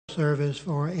service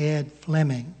for Ed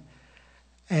Fleming.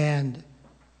 And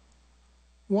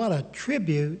what a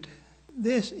tribute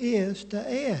this is to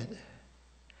Ed.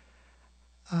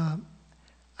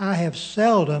 I have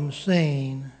seldom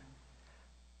seen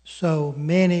so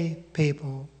many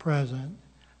people present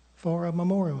for a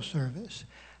memorial service.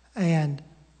 And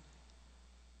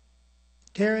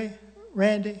Terry,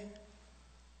 Randy, I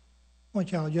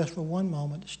want y'all just for one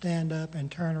moment to stand up and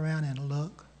turn around and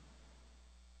look.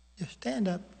 Just stand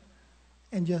up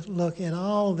and just look at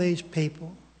all these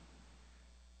people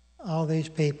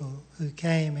who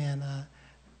came in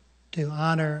to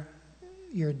honor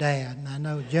your dad. And I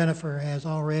know Jennifer has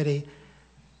already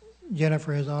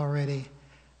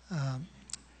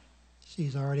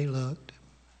she's already looked.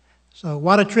 So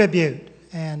what a tribute.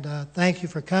 And thank you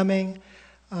for coming.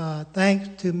 Thanks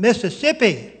to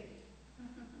Mississippi.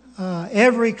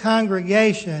 Every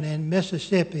congregation in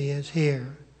Mississippi is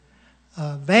here.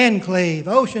 Van Cleve,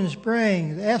 Ocean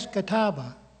Springs,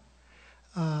 Escatawba.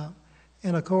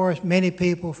 And of course, many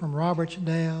people from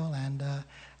Robertsdale, and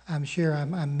I'm sure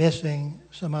I'm missing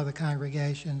some other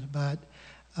congregations, but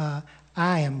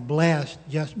I am blessed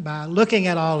just by looking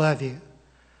at all of you.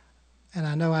 And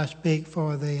I know I speak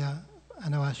for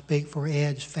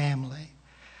Ed's family.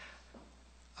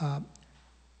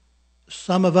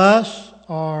 Some of us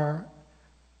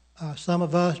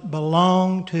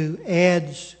belong to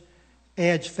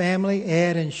Ed's family,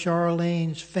 Ed and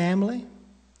Charlene's family.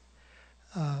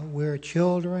 We're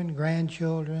children,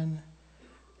 grandchildren,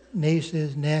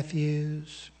 nieces,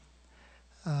 nephews,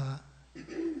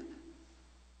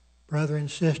 brother and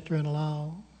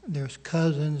sister-in-law. There's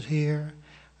cousins here,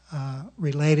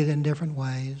 related in different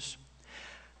ways.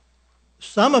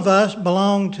 Some of us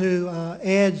belong to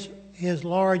his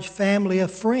large family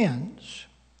of friends.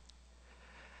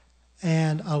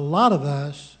 And a lot of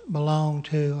us belong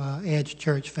to Ed's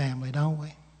church family, don't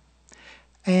we?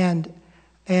 And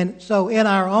so in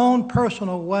our own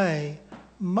personal way,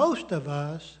 most of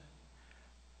us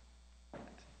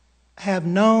have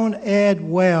known Ed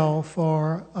well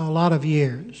for a lot of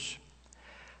years.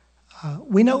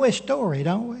 We know his story,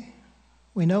 don't we?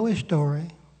 We know his story.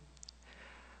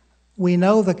 We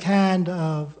know the kind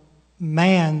of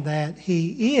man that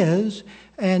he is,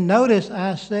 and notice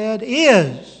I said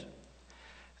is,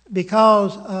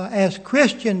 because as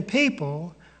Christian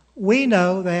people, we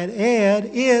know that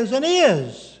Ed is and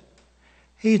is.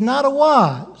 He's not a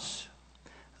was.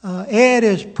 Ed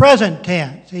is present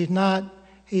tense. He's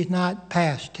not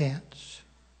past tense.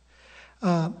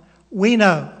 We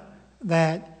know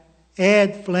that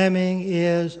Ed Fleming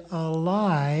is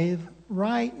alive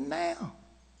right now.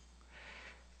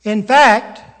 In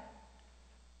fact,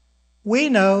 we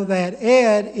know that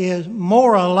Ed is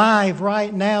more alive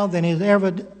right now than he's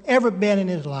ever been in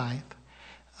his life,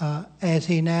 as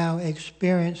he now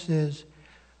experiences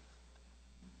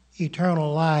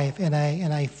eternal life in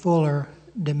a fuller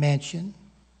dimension.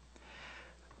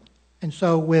 And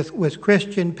so with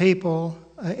Christian people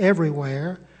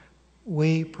everywhere,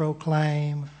 we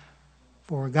proclaim,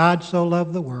 "For God so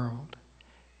loved the world,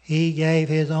 he gave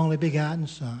his only begotten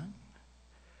Son,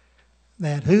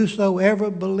 that whosoever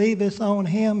believeth on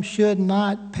him should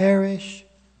not perish,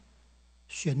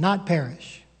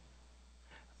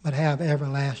 but have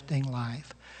everlasting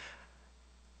life."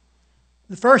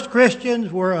 The first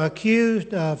Christians were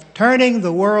accused of turning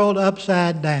the world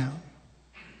upside down.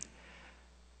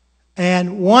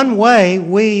 And one way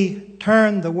we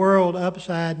turn the world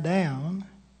upside down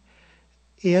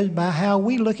is by how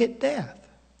we look at death.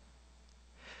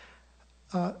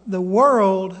 The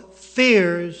world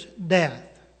fears death.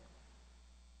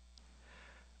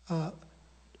 To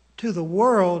the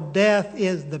world, death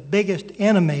is the biggest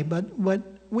enemy, but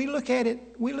we look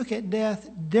at death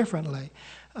differently.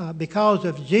 Because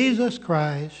of Jesus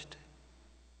Christ,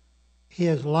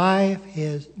 his life,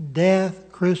 his death,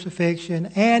 crucifixion,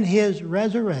 and his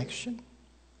resurrection,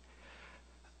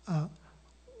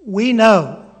 we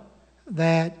know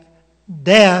that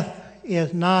death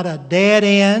is not a dead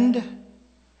end,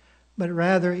 but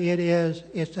rather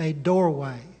it's a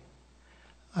doorway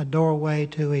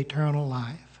to eternal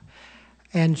life.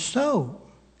 And so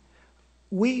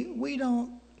we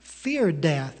don't fear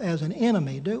death as an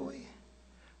enemy, do we?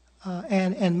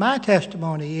 And my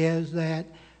testimony is that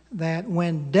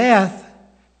when death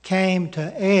came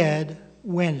to Ed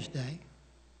Wednesday,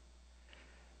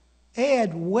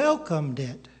 Ed welcomed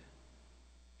it.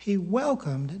 He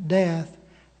welcomed death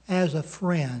as a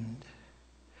friend.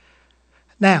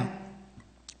 Now,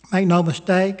 make no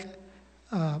mistake,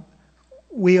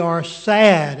 we are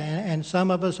sad, and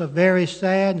some of us are very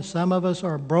sad, and some of us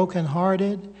are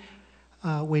brokenhearted.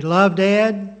 We loved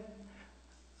Ed.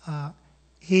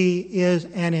 he is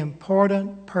an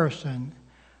important person.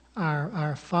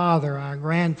 Our father, our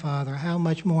grandfather, how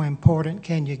much more important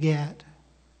can you get?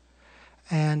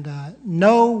 And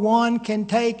no one can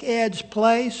take Ed's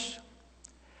place,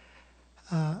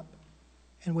 and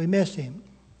we miss him.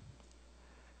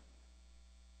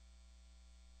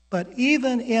 But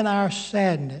even in our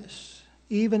sadness,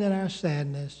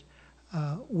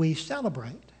 we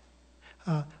celebrate.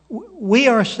 We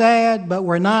are sad, but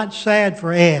we're not sad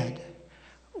for Ed.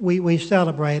 We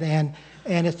celebrate, and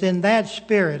it's in that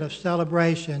spirit of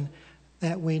celebration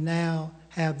that we now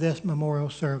have this memorial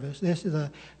service.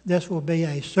 This will be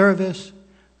a service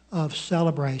of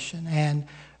celebration. And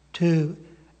to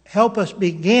help us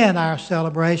begin our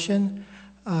celebration,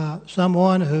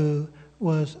 someone who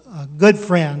was a good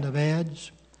friend of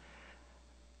Ed's,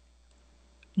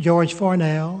 George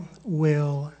Farnell,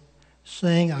 will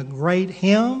sing a great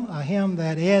hymn, a hymn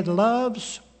that Ed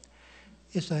loves.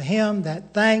 It's a hymn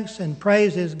that thanks and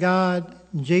praises God,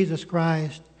 Jesus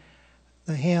Christ.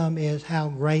 The hymn is How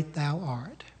Great Thou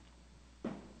Art.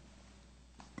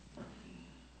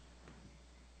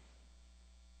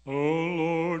 O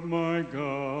Lord my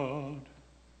God,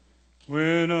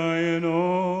 when I in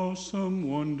awesome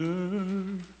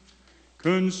wonder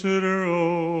consider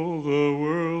all the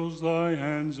worlds thy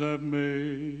hands have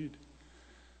made,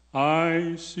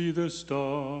 I see the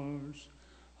stars,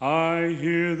 I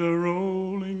hear the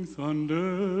rolling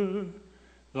thunder,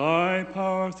 thy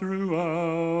power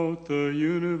throughout the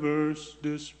universe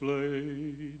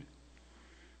displayed.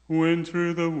 When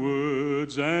through the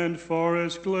woods and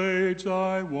forest glades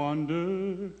I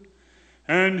wander,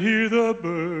 and hear the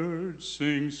birds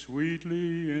sing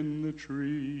sweetly in the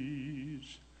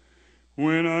trees.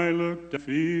 When I look down the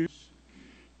fields,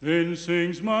 then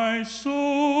sings my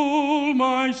soul,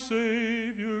 my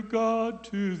Savior God,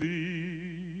 to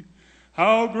thee.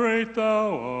 How great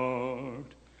thou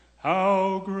art,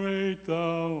 how great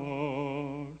thou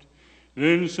art.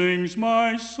 Then sings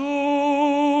my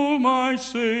soul, my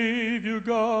Savior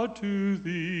God, to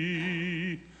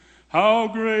thee. How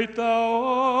great thou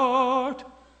art,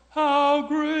 how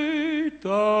great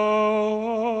thou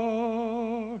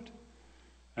art.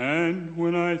 And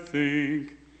when I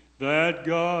think that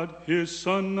God, his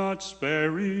Son not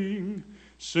sparing,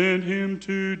 sent him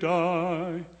to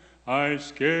die, I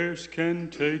scarce can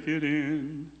take it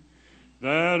in,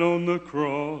 that on the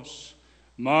cross,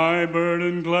 my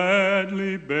burden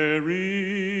gladly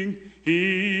bearing,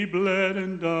 he bled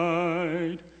and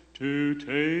died to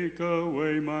take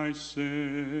away my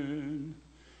sin.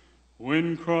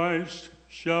 When Christ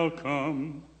shall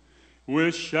come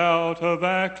with shout of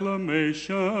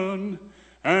acclamation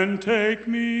and take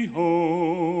me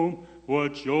home,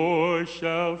 what joy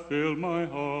shall fill my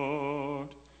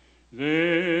heart.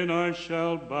 Then I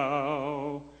shall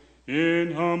bow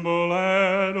in humble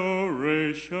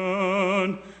adoration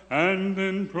and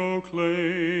then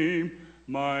proclaim,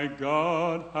 my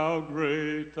God, how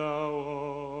great thou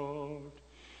art.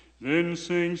 Then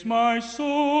sings my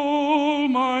soul,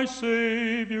 my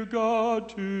Savior God,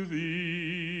 to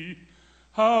thee.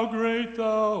 How great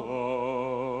thou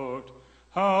art,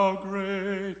 how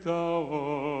great thou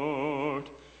art.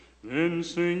 Then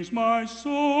sings my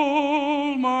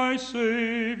soul, my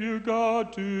Savior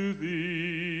God, to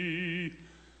thee.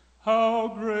 How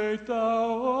great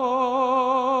thou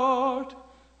art,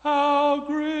 how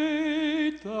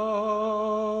great thou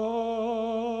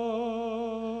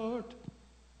art.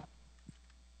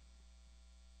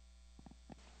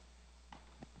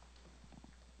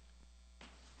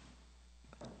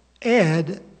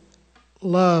 Ed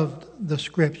loved the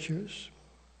Scriptures.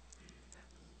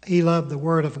 He loved the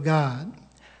Word of God.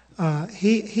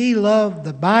 He loved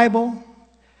the Bible,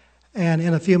 and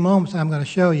in a few moments I'm going to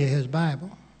show you his Bible.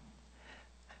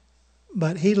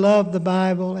 But he loved the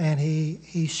Bible, and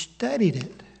he studied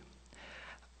it.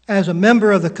 As a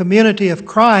member of the community of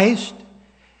Christ,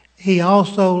 he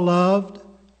also loved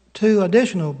two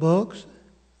additional books,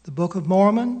 the Book of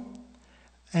Mormon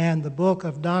and the Book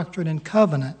of Doctrine and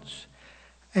Covenants.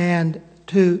 And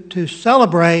to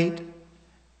celebrate,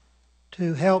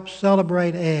 to help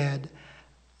celebrate Ed,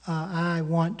 I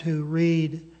want to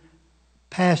read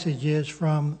passages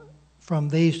from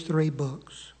these three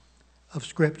books of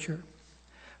Scripture.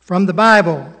 From the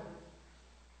Bible,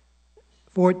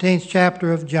 14th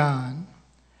chapter of John.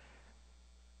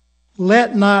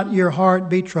 Let not your heart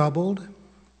be troubled.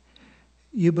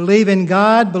 You believe in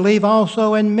God, believe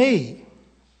also in me.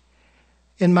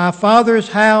 In my Father's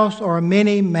house are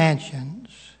many mansions.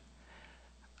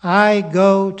 I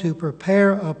go to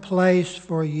prepare a place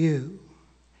for you.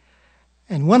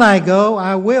 And when I go,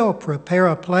 I will prepare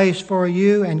a place for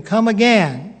you and come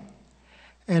again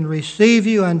and receive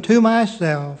you unto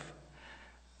myself,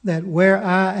 that where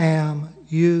I am,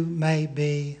 you may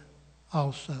be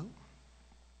also.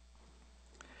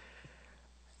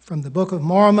 From the Book of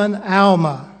Mormon,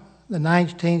 Alma, the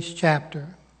 19th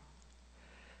chapter.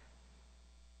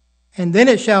 And then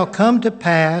it shall come to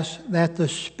pass that the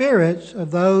spirits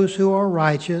of those who are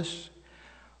righteous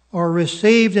are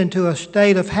received into a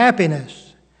state of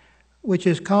happiness, which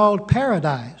is called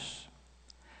paradise,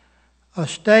 a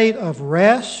state of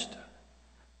rest,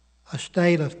 a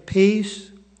state of peace,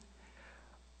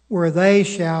 where they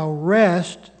shall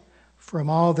rest from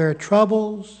all their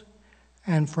troubles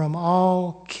and from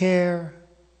all care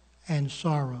and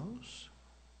sorrows.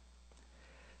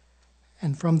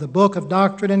 And from the Book of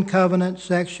Doctrine and Covenants,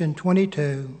 section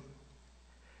 22,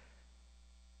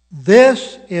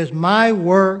 this is my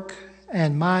work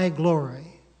and my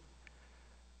glory,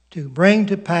 to bring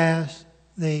to pass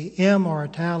the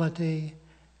immortality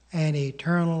and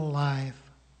eternal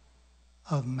life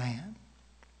of man.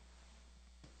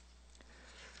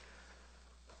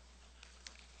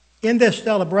 In this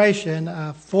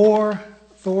celebration, four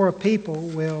people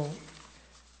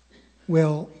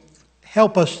will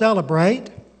help us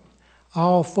celebrate.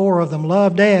 All four of them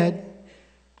loved Ed.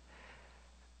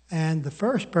 And the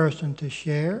first person to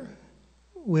share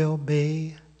will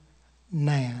be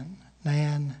Nan.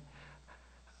 Nan.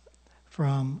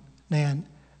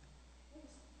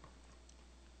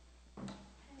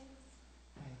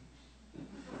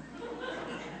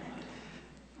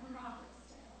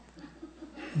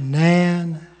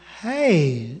 Nan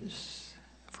Hayes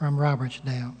from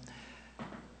Robertsdale.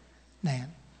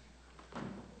 Nan.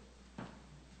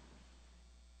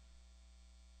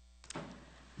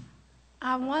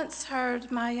 I once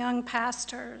heard my young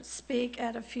pastor speak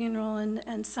at a funeral,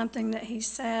 and something that he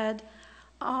said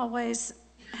always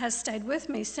has stayed with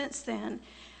me since then.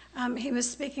 He was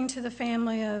speaking to the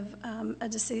family of a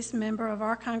deceased member of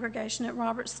our congregation at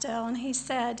Robertsdale, and he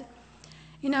said,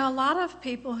 you know, a lot of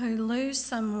people who lose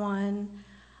someone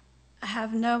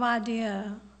have no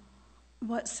idea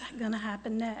what's going to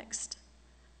happen next.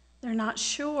 They're not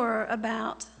sure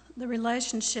about the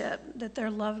relationship that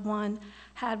their loved one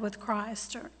had with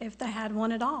Christ, or if they had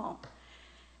one at all.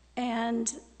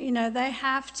 And, you know, they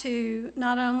have to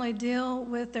not only deal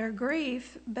with their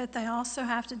grief, but they also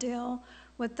have to deal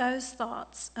with those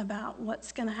thoughts about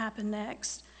what's going to happen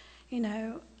next, you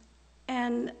know.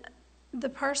 And the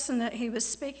person that he was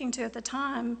speaking to at the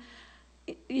time,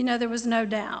 you know, there was no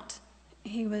doubt.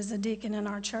 He was a deacon in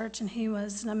our church, and he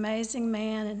was an amazing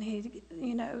man, and he,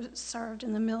 you know, served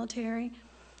in the military.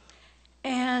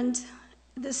 And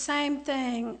the same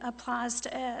thing applies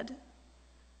to Ed.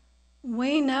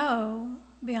 We know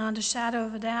beyond a shadow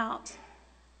of a doubt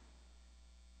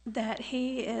that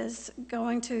he is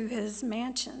going to his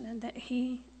mansion, and that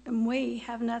he and we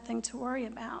have nothing to worry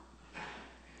about.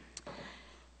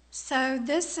 So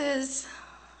this is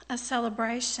a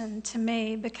celebration to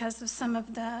me because of some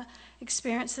of the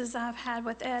experiences I've had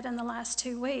with Ed in the last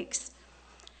 2 weeks.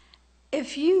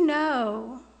 If you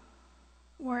know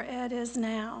where Ed is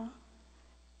now,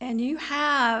 and you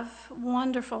have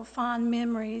wonderful, fond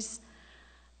memories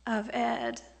of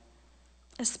Ed,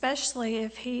 especially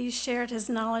if he shared his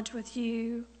knowledge with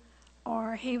you,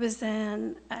 or he was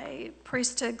in a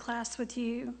priesthood class with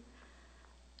you,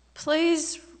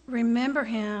 please remember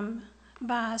him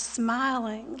by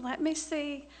smiling. Let me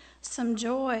see some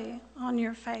joy on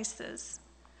your faces,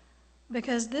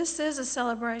 because this is a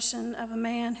celebration of a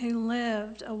man who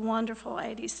lived a wonderful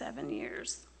 87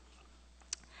 years.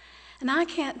 And I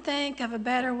can't think of a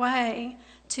better way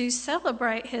to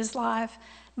celebrate his life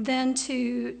than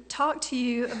to talk to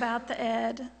you about the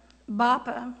Ed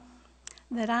Bappa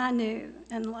that I knew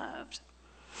and loved.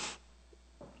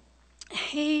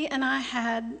 He and I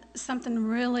had something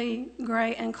really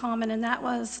great in common, and that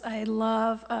was a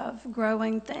love of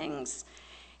growing things.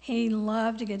 He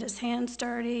loved to get his hands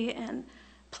dirty and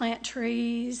plant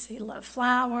trees. He loved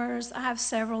flowers. I have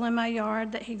several in my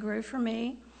yard that he grew for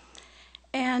me.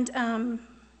 And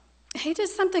he did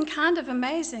something kind of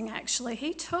amazing, actually.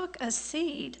 He took a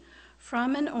seed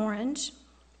from an orange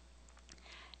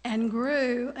and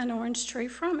grew an orange tree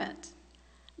from it.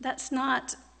 That's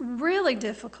not really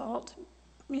difficult.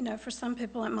 You know, for some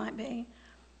people it might be.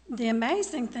 The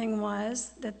amazing thing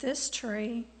was that this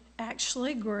tree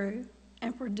actually grew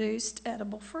and produced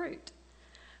edible fruit.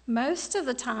 Most of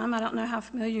the time, I don't know how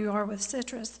familiar you are with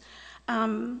citrus,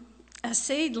 a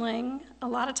seedling a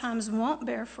lot of times won't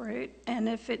bear fruit, and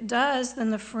if it does,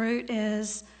 then the fruit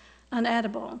is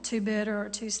unedible, too bitter or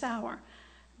too sour.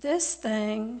 This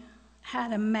thing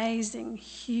had amazing,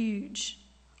 huge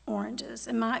oranges.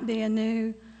 It might be a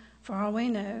new for all we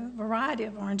know, variety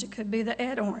of orange. It could be the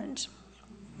Ed orange.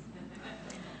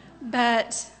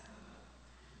 But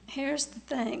here's the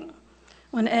thing.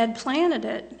 When Ed planted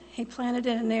it, he planted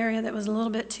it in an area that was a little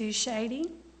bit too shady.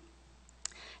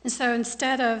 And so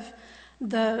instead of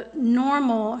the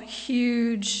normal,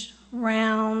 huge,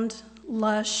 round,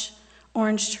 lush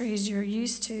orange trees you're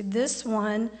used to, this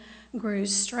one grew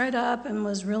straight up and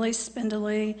was really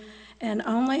spindly and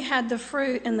only had the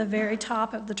fruit in the very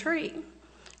top of the tree.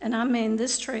 And I mean,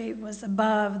 this tree was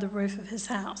above the roof of his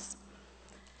house.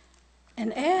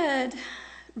 And Ed,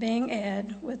 being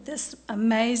Ed, with this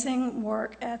amazing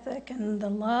work ethic and the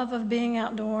love of being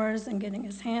outdoors and getting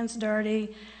his hands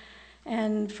dirty,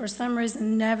 and for some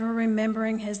reason never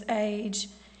remembering his age,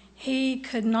 he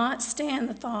could not stand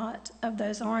the thought of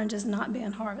those oranges not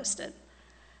being harvested.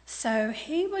 So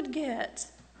he would get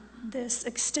this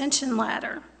extension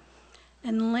ladder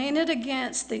and lean it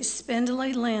against these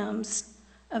spindly limbs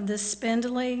of this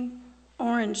spindly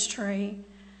orange tree,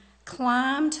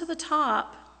 climb to the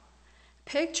top.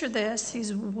 Picture this,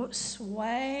 he's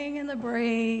swaying in the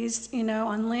breeze,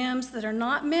 on limbs that are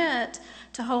not meant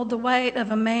to hold the weight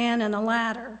of a man in a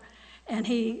ladder. And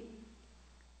he,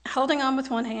 holding on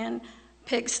with one hand,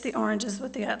 picks the oranges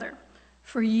with the other.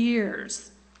 For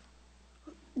years,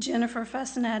 Jennifer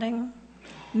fussing at him,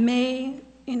 me,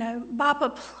 Papa,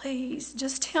 please,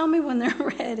 just tell me when they're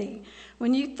ready.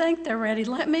 When you think they're ready,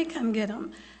 let me come get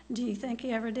them. Do you think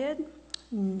he ever did?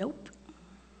 Nope.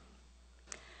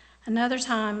 Another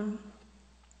time,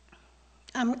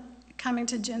 I'm coming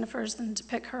to Jennifer's and to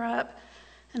pick her up,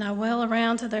 and I wheel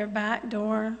around to their back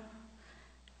door.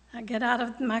 I get out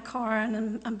of my car,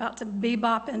 and I'm about to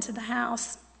bebop into the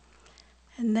house.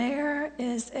 And there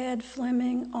is Ed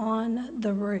Fleming on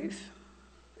the roof.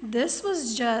 This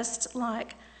was just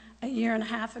like a year and a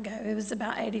half ago. He was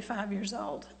about 85 years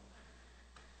old.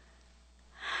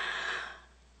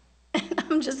 And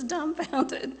I'm just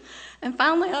dumbfounded. And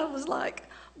finally I was like,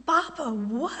 Papa,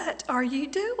 what are you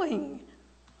doing?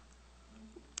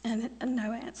 And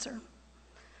no answer.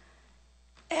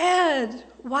 Ed,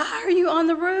 why are you on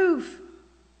the roof?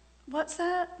 What's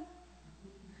that?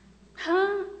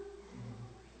 Huh?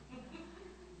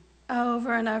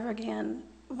 Over and over again.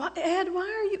 Ed, why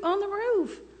are you on the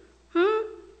roof?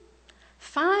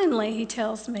 Finally, he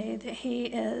tells me that he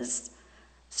is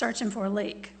searching for a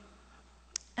leak.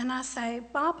 And I say,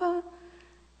 Papa,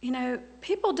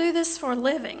 people do this for a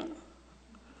living.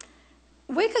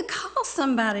 We could call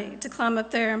somebody to climb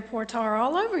up there and pour tar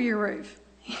all over your roof.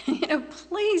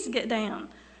 Please get down.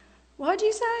 What'd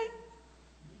you say?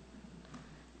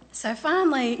 So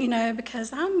finally,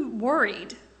 because I'm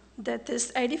worried that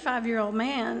this 85-year-old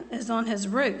man is on his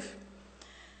roof,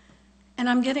 and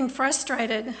I'm getting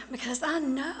frustrated because I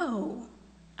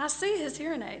see his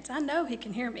hearing aids. I know he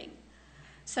can hear me.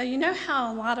 So you know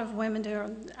how a lot of women do,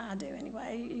 or I do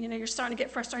anyway, you're starting to get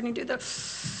frustrated and you do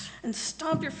and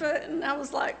stomp your foot, and I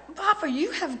was like, Papa, you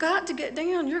have got to get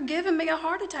down. You're giving me a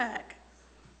heart attack.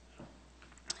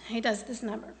 He does this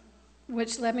number,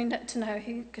 which led me to know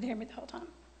he could hear me the whole time.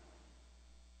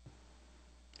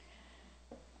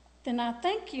 Then I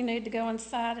think you need to go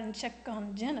inside and check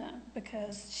on Jenna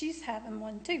because she's having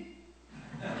one too.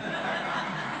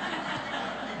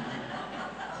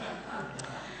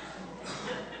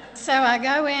 So I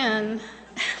go in, and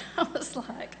I was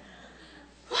like,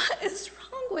 what is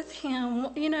wrong with him?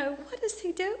 What is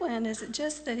he doing? Is it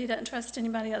just that he doesn't trust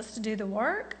anybody else to do the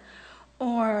work?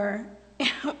 Or,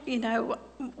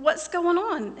 what's going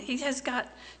on? He has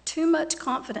got too much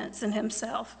confidence in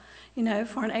himself, for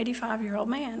an 85-year-old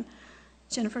man.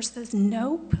 Jennifer says,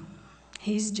 nope,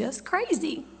 he's just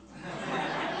crazy.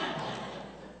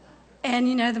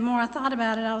 And, the more I thought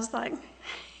about it, I was like,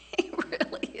 he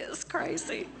really is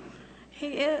crazy.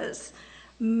 He is.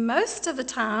 Most of the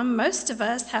time, most of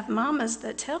us have mamas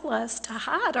that tell us to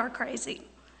hide our crazy.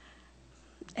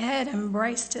 Ed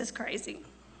embraced his crazy.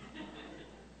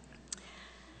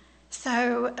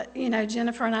 So,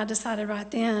 Jennifer and I decided right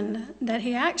then that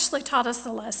he actually taught us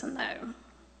a lesson, though.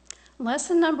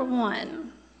 Lesson number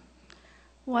 1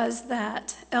 was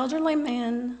that elderly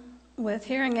men with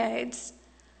hearing aids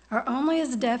are only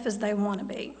as deaf as they want to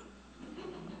be.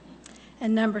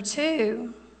 And number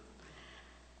 2,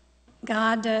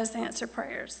 God does answer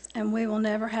prayers, and we will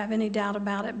never have any doubt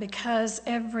about it because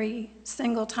every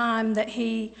single time that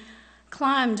he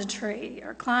climbed a tree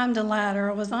or climbed a ladder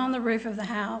or was on the roof of the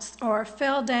house or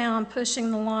fell down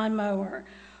pushing the lawnmower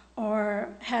or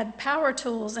had power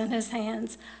tools in his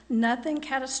hands, nothing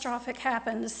catastrophic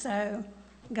happened, so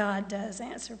God does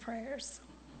answer prayers.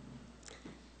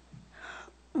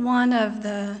 One of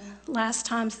the last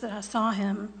times that I saw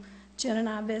him, Jen and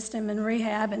I visited him in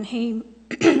rehab, and he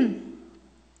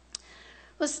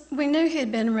we knew he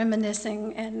had been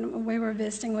reminiscing, and we were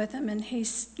visiting with him, and he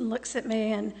looks at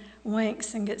me and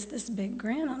winks and gets this big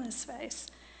grin on his face.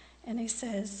 And he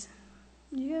says,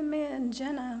 "You and me and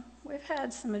Jenna, we've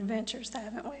had some adventures,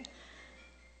 haven't we?"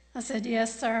 I said,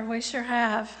 "Yes, sir, we sure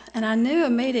have." And I knew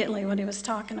immediately what he was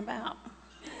talking about.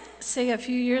 See, a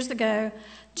few years ago,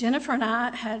 Jennifer and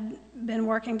I had been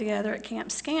working together at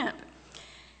Camp Scamp.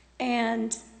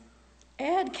 And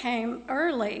Ed came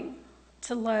early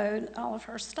to load all of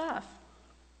her stuff.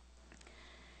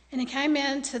 And he came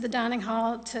into the dining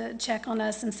hall to check on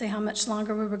us and see how much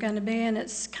longer we were going to be. And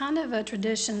it's kind of a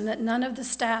tradition that none of the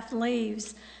staff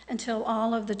leaves until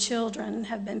all of the children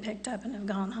have been picked up and have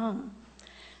gone home.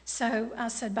 So I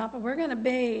said, "Papa, we're going to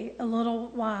be a little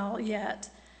while yet."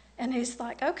 And he's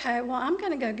like, "Okay, well, I'm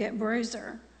going to go get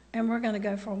Bruiser, and we're going to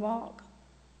go for a walk."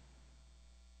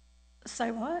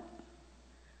 Say what?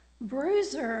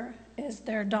 Bruiser is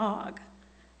their dog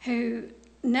who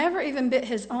never even bit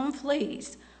his own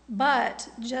fleas, but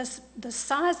just the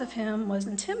size of him was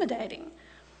intimidating.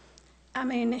 I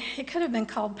mean, he could have been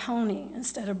called Pony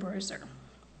instead of Bruiser.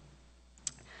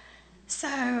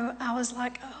 So I was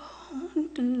like, oh,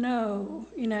 no,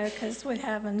 because we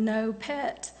have a no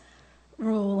pet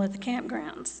rule at the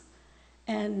campgrounds.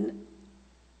 And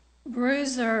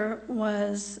Bruiser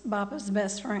was Papa's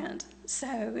best friend.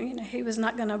 So, he was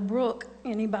not going to brook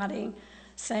anybody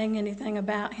saying anything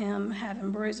about him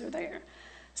having Bruiser there.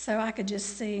 So I could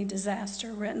just see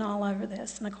disaster written all over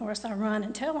this. And of course, I run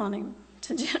and tell on him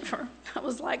to Jennifer. I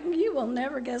was like, "You will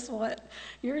never guess what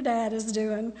your dad is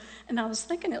doing." And I was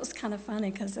thinking it was kind of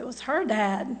funny because it was her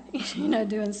dad,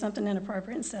 doing something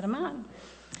inappropriate instead of mine.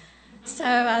 So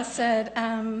I said,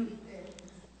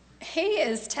 "He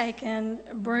is taking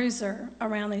Bruiser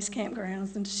around these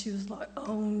campgrounds." And she was like,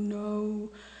 "Oh no,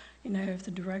 if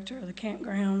the director of the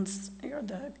campgrounds or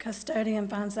the custodian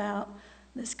finds out,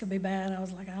 this could be bad." I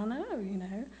was like, "I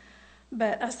know.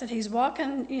 But I said, "He's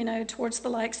walking, towards the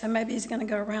lake, so maybe he's going to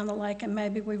go around the lake and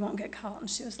maybe we won't get caught." And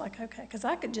she was like, "Okay," because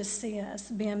I could just see us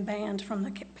being banned from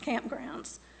the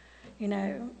campgrounds,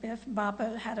 if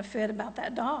Papa had a fit about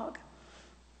that dog.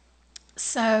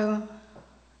 So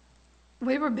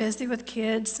we were busy with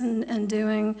kids and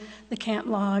doing the camp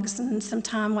logs, and some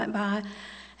time went by,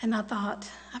 and I thought,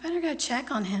 I better go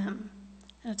check on him.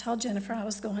 And I told Jennifer I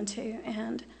was going to,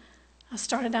 and I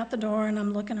started out the door, and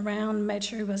I'm looking around and made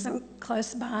sure he wasn't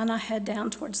close by, and I head down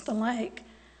towards the lake.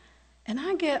 And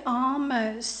I get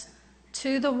almost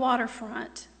to the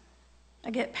waterfront.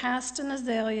 I get past an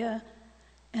azalea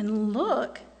and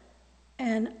look,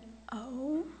 and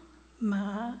oh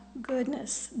my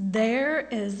goodness, there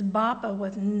is Papa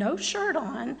with no shirt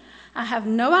on. I have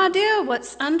no idea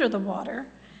what's under the water,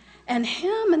 and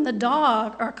him and the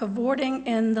dog are cavorting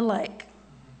in the lake.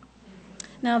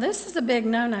 Now, this is a big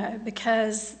no-no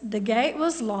because the gate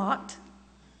was locked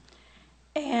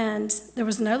and there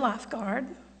was no lifeguard.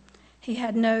 He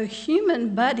had no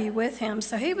human buddy with him,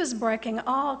 so he was breaking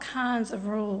all kinds of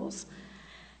rules.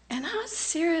 And I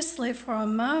seriously, for a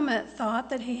moment,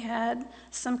 thought that he had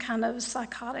some kind of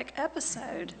psychotic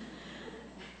episode.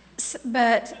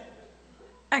 But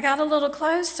I got a little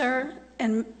closer,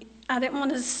 and I didn't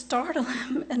want to startle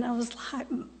him, and I was like,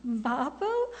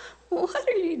 "Papa, what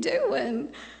are you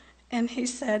doing?" And he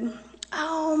said,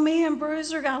 "Oh, me and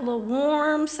Bruiser got a little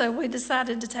warm, so we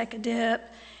decided to take a dip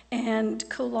and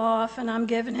cool off, and I'm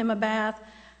giving him a bath."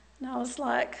 And I was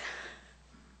like,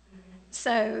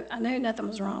 so I knew nothing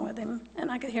was wrong with him, and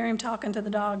I could hear him talking to the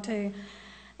dog too.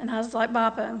 And I was like,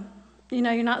 "Papa,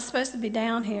 you're not supposed to be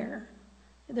down here.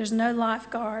 There's no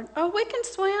lifeguard." "Oh, we can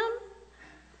swim."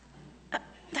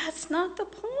 "That's not the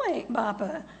point,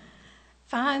 Papa."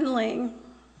 Finally,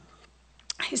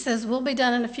 he says, "We'll be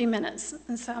done in a few minutes."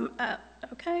 And so I'm,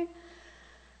 okay.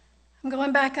 I'm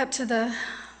going back up to the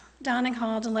dining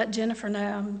hall to let Jennifer know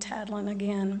I'm tattling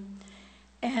again.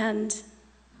 And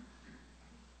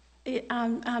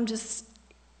I'm just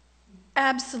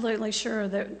absolutely sure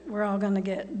that we're all going to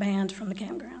get banned from the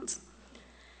campgrounds.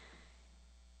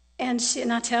 And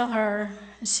I tell her,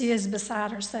 she is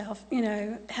beside herself,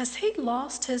 has he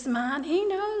lost his mind? He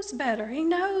knows better. He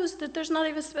knows that there's not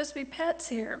even supposed to be pets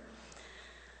here.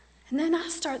 And then I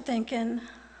start thinking,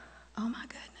 oh my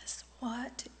goodness,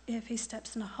 what if he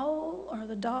steps in a hole or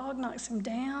the dog knocks him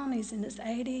down? He's in his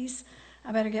 80s.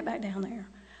 I better get back down there.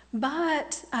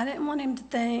 But I didn't want him to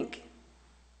think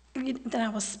that I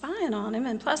was spying on him.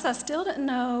 And plus, I still didn't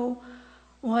know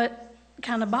what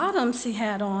kind of bottoms he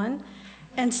had on.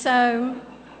 And so,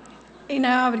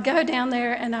 I would go down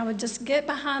there and I would just get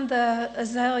behind the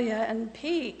azalea and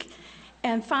peek.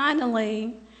 And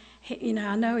finally,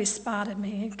 I know he spotted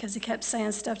me because he kept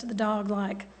saying stuff to the dog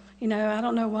like, I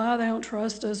don't know why they don't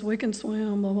trust us. We can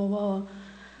swim, blah, blah, blah.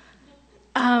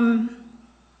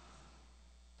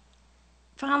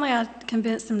 Finally, I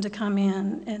convinced him to come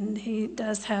in, and he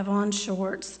does have on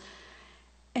shorts.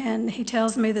 And he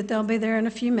tells me that they'll be there in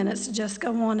a few minutes to just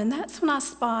go on. And that's when I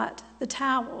spot the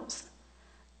towels.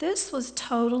 This was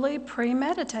totally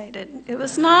premeditated. It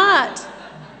was not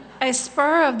a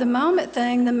spur of the moment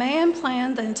thing. The man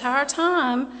planned the entire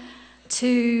time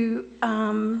to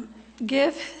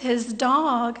give his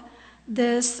dog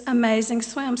this amazing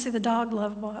swim. See, the dog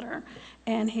loved water,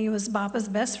 and he was Papa's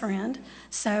best friend.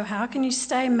 So how can you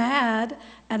stay mad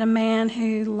at a man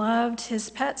who loved his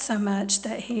pet so much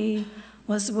that he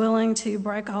was willing to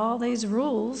break all these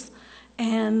rules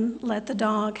and let the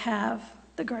dog have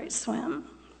the great swim?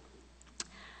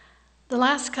 The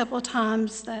last couple of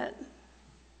times that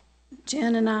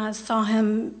Jen and I saw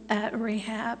him at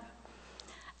rehab,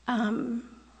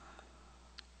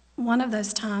 one of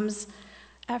those times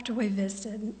after we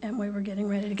visited and we were getting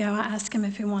ready to go, I asked him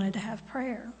if he wanted to have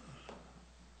prayer.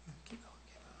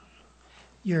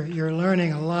 You're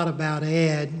learning a lot about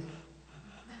Ed,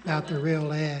 about the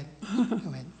real Ed. Go ahead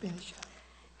and finish up.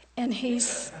 And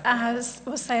I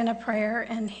was saying a prayer,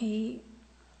 and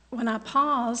when I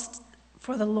paused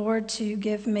for the Lord to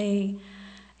give me,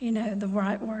 the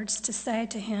right words to say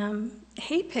to him,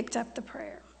 he picked up the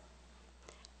prayer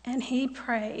and he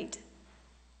prayed.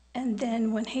 And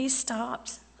then when he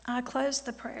stopped, I closed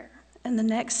the prayer. And the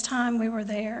next time we were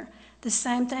there, the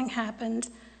same thing happened.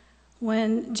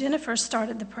 When Jennifer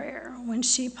started the prayer, when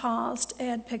she paused,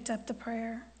 Ed picked up the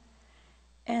prayer.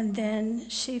 And then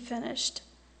she finished.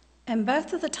 And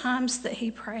both of the times that he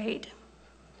prayed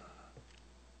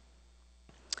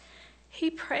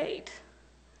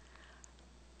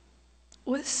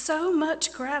with so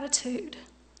much gratitude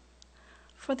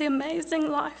for the amazing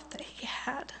life that he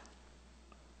had,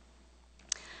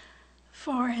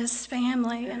 for his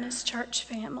family and his church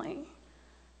family,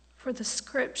 for the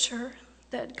scripture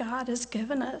that God has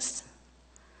given us,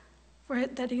 for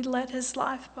it that he led his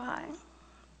life by.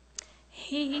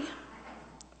 He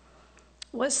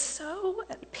was so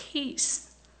at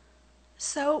peace,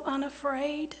 so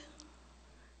unafraid.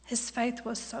 His faith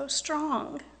was so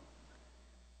strong.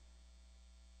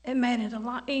 It made it a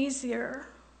lot easier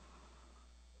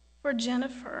for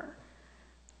Jennifer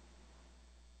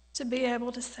to be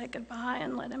able to say goodbye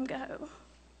and let him go.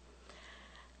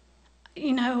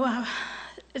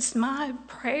 It's my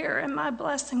prayer and my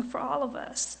blessing for all of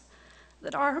us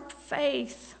that our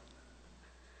faith,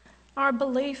 our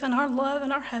belief, and our love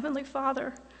in our Heavenly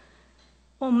Father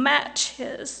will match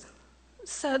his,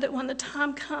 so that when the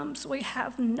time comes, we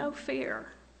have no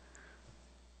fear,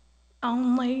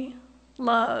 only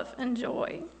love and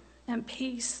joy and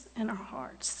peace in our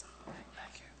hearts.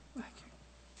 Thank you.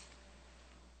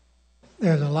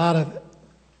 There's a lot of,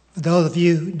 for those of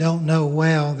you who don't know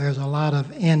well, there's a lot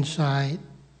of insight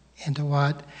into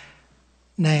what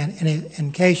Nan, and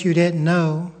in case you didn't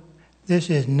know,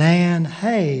 this is Nan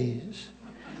Hayes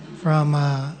from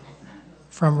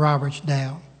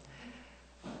Robertsdale.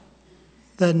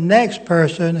 The next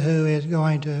person who is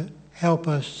going to help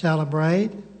us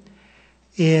celebrate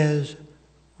is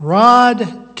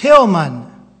Rod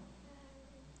Tillman.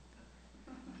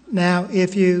 Now,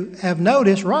 if you have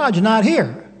noticed, Rod's not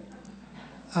here.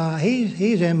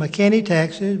 He's in McKinney,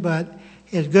 Texas, but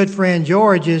his good friend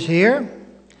George is here,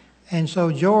 and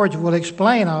so George will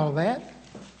explain all of that.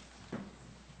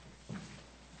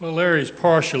 Well, Larry's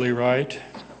partially right.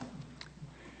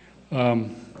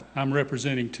 I'm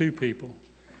representing two people.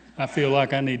 I feel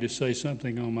like I need to say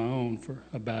something on my own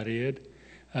about Ed.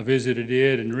 I visited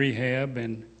Ed in rehab,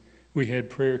 and we had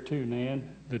prayer too,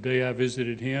 Nan, the day I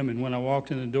visited him. And when I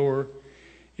walked in the door,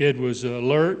 Ed was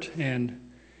alert,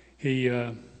 and he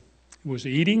was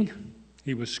eating.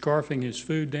 He was scarfing his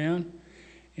food down.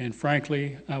 And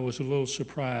frankly, I was a little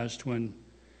surprised when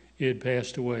Ed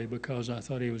passed away, because I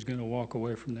thought he was going to walk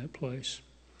away from that place.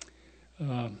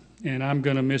 And I'm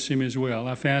going to miss him as well.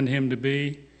 I found him to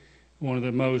be one of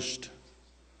the most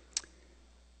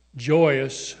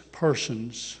joyous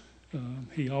persons.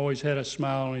 He always had a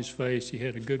smile on his face. He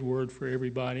had a good word for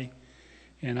everybody,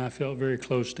 and I felt very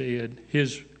close to Ed.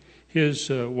 His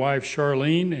wife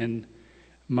Charlene and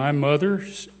my mother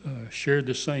shared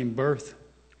the same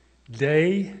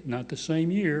birthday, not the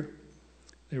same year.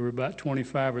 They were about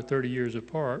 25 or 30 years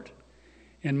apart.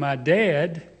 And my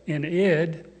dad and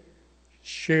Ed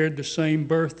shared the same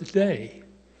birthday.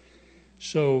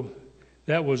 So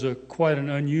that was quite an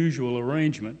unusual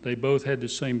arrangement. They both had the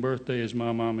same birthday as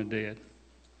my mom and dad.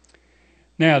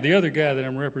 Now, the other guy that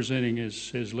I'm representing,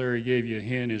 as Larry gave you a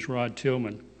hint, is Rod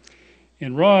Tillman.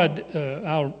 And Rod,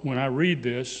 when I read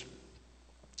this,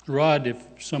 Rod, if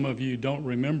some of you don't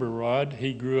remember Rod,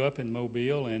 he grew up in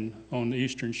Mobile and on the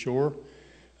Eastern Shore,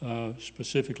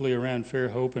 specifically around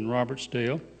Fairhope and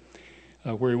Robertsdale,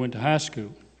 where he went to high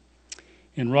school.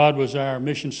 And Rod was our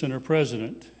Mission Center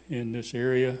president in this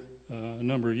area a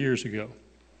number of years ago,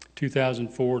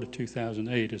 2004 to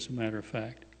 2008, as a matter of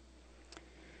fact.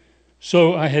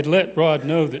 So I had let Rod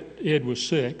know that Ed was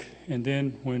sick, and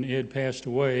then when Ed passed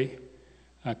away,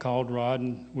 I called Rod,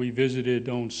 and we visited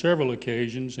on several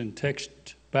occasions and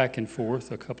texted back and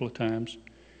forth a couple of times.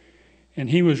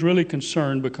 And he was really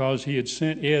concerned because he had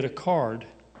sent Ed a card,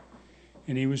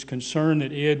 and he was concerned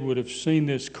that Ed would have seen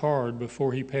this card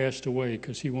before he passed away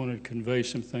because he wanted to convey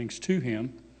some things to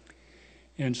him.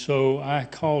 And so I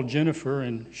called Jennifer,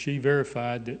 and she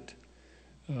verified that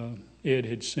Ed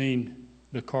had seen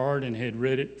the card and had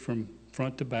read it from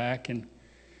front to back and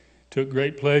took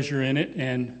great pleasure in it.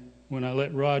 And when I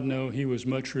let Rod know, he was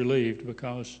much relieved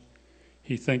because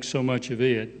he thinks so much of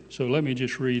Ed. So let me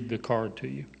just read the card to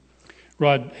you.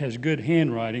 Rod has good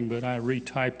handwriting, but I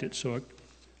retyped it so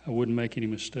I wouldn't make any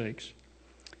mistakes.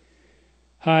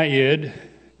 Hi, Ed.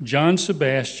 John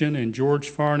Sebastian and George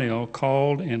Farnell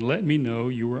called and let me know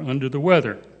you were under the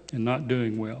weather and not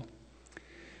doing well.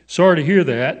 Sorry to hear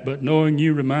that, but knowing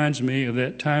you reminds me of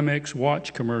that Timex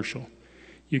watch commercial.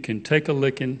 You can take a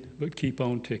licking, but keep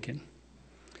on ticking.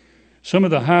 Some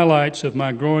of the highlights of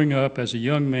my growing up as a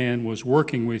young man was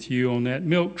working with you on that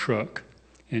milk truck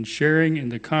and sharing in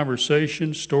the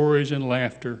conversation, stories, and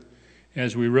laughter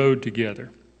as we rode together.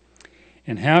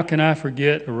 And how can I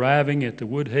forget arriving at the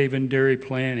Woodhaven Dairy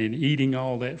Plant and eating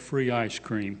all that free ice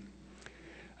cream?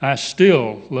 I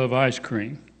still love ice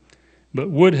cream, but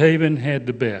Woodhaven had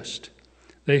the best.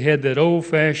 They had that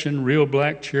old-fashioned real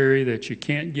black cherry that you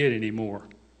can't get anymore.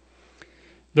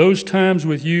 Those times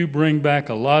with you bring back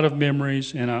a lot of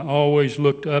memories, and I always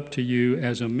looked up to you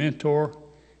as a mentor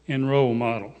and role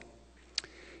model.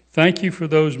 Thank you for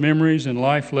those memories and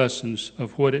life lessons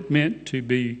of what it meant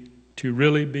to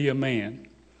really be a man.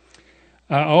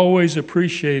 I always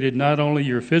appreciated not only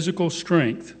your physical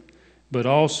strength, but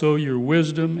also your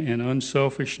wisdom and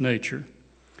unselfish nature.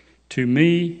 To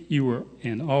me, you were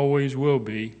and always will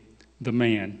be the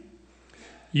man.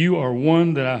 You are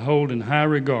one that I hold in high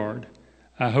regard.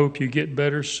 I hope you get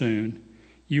better soon.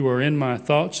 You are in my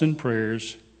thoughts and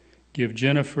prayers. Give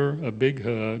Jennifer a big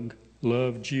hug.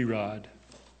 Love, G-Rod.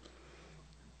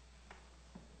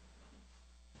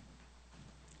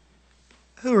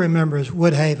 Who remembers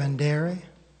Woodhaven Dairy?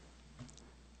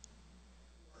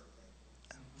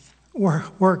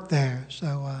 Worked there.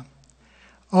 So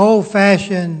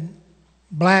old-fashioned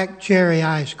black cherry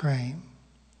ice cream.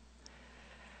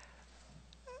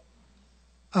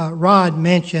 Rod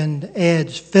mentioned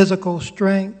Ed's physical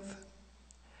strength.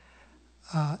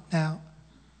 Now,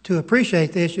 to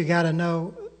appreciate this, you got to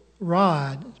know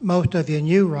Rod. Most of you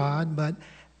knew Rod, but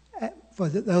for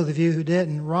those of you who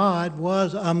didn't, Rod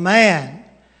was a man.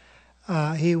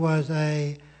 He was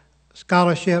a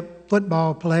scholarship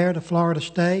football player to Florida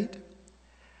State.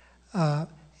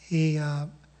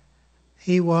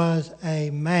 He was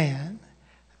a man,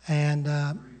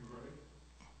 and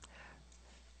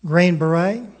Green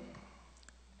Beret,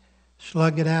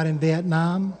 slugged it out in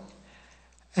Vietnam,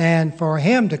 and for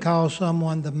him to call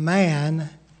someone the man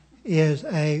is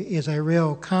a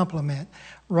real compliment.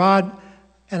 Rod,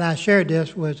 and I shared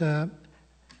this with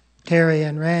Terry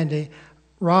and Randy.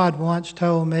 Rod once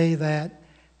told me that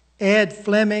Ed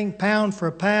Fleming, pound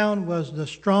for pound, was the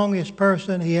strongest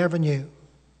person he ever knew.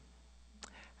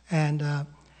 And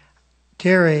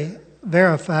Terry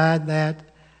verified that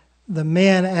the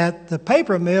men at the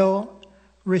paper mill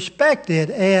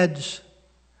respected Ed's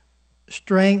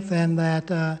strength and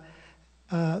that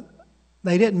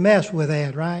they didn't mess with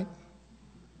Ed, right?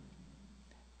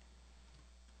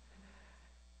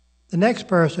 The next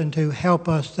person to help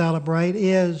us celebrate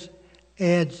is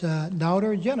Ed's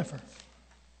daughter, Jennifer.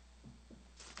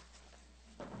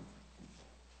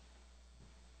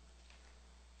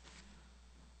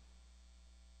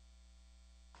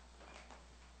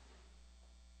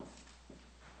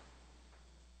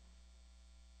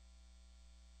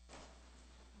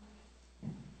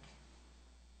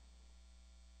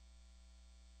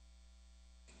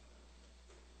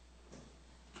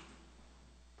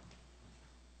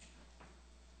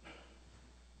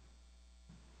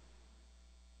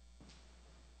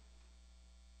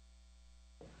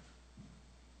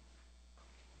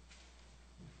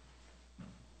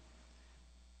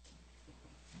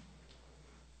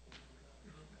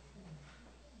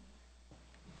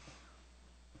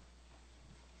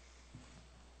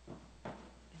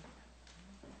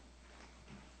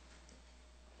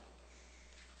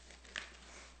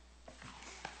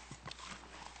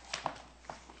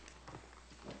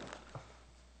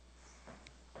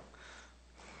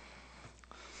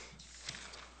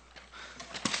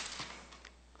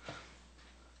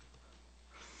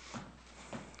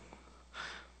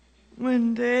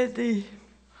 when Daddy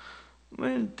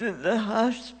went to the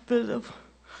hospital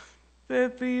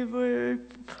February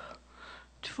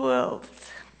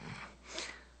 12th.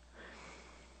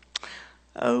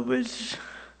 I was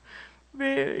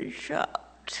very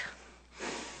shocked.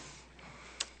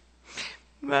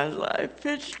 My life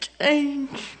has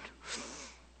changed,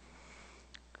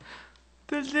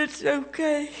 but it's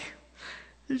okay.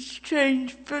 It's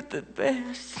changed for the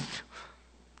best,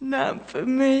 not for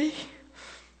me,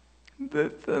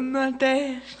 but for my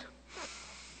dad.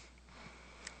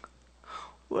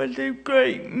 What a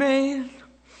great man.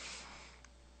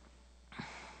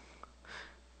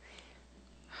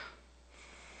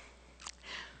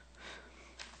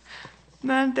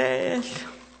 My dad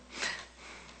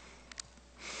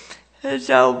has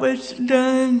always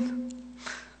done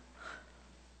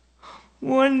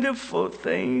wonderful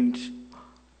things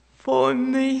for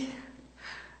me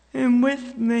and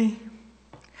with me.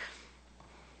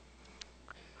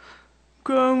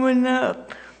 Growing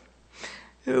up,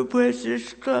 it was a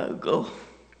struggle.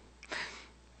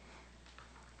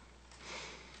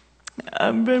 I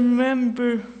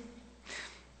remember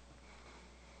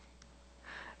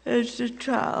as a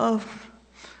child,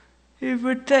 he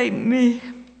would take me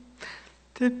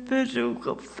to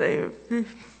physical therapy.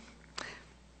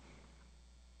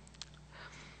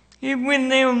 He went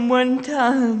there one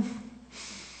time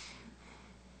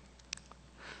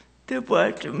to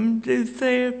watch him do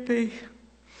therapy.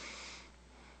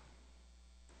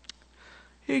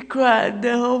 He cried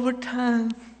the whole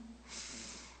time.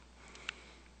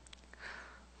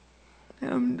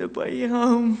 On the way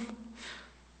home,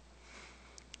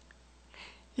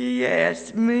 he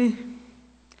asked me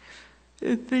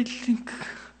if he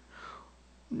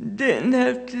didn't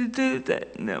have to do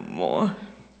that no more.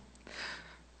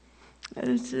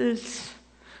 I said,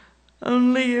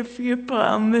 only if you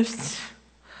promised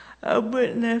I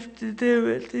wouldn't have to do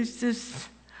it. He says,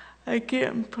 I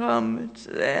can't promise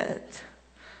that.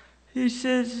 He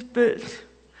says, but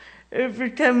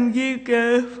every time you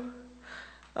go,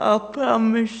 I'll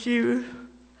promise you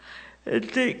a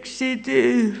Dixie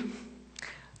Doo.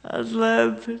 I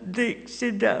love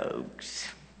Dixie dogs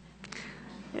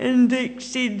and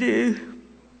Dixie Doo.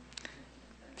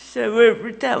 So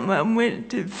every time I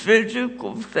went to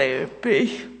physical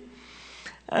therapy,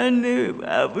 I knew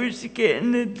I was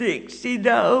getting a Dixie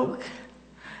dog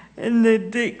and a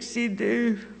Dixie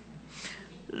Doo.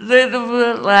 Little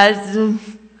realizing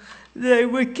they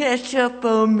would catch up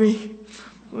on me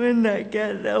when I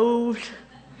got old,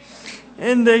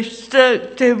 and they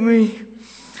stuck to me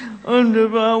on the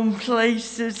wrong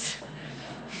places.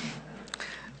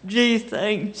 Gee,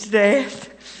 thanks, Dad.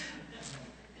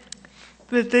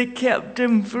 But they kept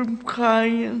him from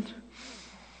crying.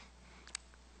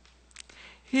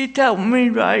 He taught me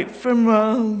right from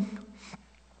wrong.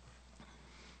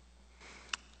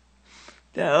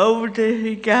 The older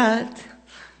he got,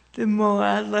 the more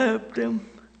I loved him.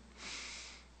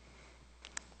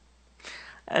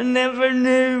 I never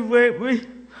knew what would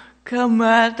come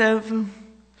out of him.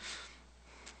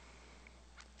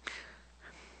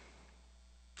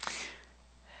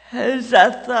 As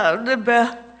I thought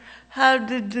about how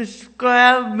to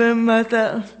describe him, I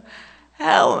thought,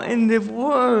 how in the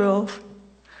world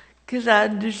could I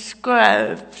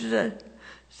describe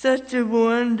such a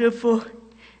wonderful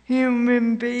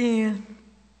human being?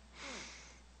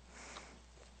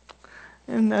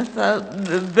 And I thought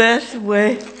the best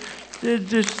way to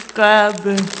describe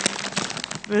him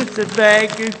with a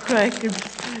bag of Cracker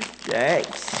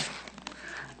Jacks.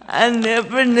 I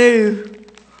never knew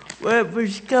what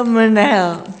was coming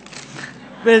out,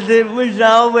 but it was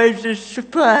always a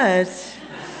surprise.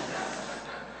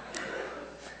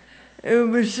 It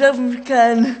was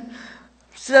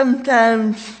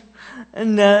sometimes a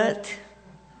nut,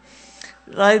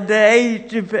 like the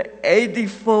age of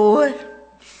 84.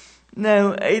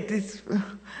 No,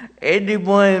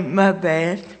 81, my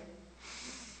bad.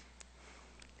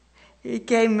 He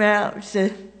came out and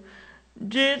said,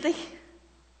 Judy?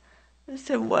 I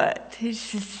said, what? He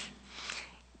says,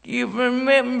 you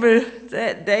remember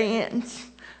that dance?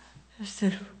 I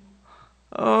said,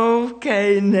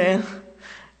 okay now.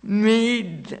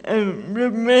 Me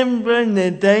remembering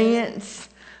the dance?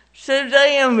 So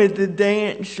damn with the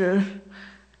dancer.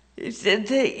 He said,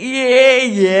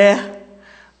 yeah.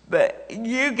 But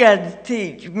you got to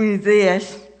teach me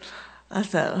this. I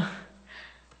thought,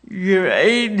 you're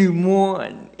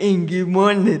 81 and you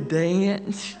want to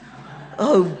dance?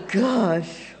 Oh,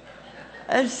 gosh.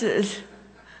 I said,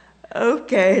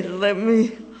 okay, let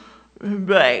me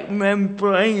rack my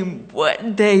brain.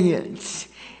 What dance?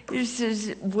 He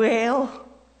says, well,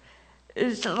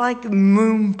 it's like a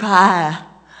moon pie.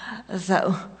 I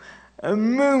thought, a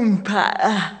moon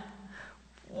pie?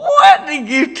 What are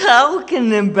you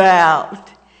talking about?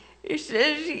 He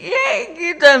says, yeah,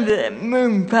 you done that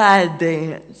moon pie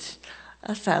dance.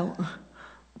 I thought,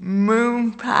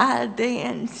 moon pie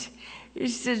dance? He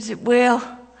says,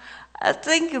 well, I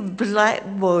think a black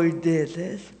boy did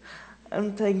it.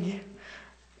 I'm thinking,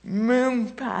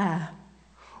 moon pie.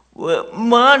 Well,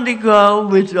 Mardi Gras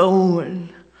was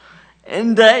on,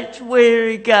 and that's where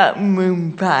he got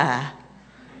moon pie.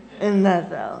 And I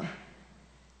thought,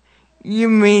 you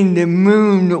mean the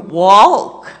moon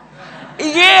walk?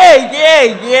 Yeah.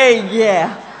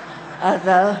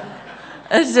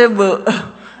 I said, well,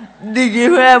 do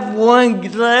you have one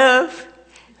glove?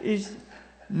 He said,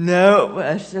 no.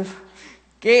 I said,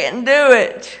 can't do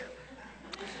it.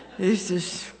 He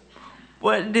says,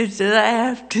 what does that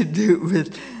have to do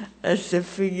with? I said,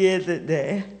 forget it,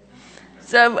 Dad.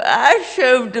 So I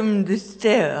showed him the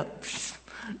steps.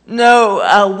 No,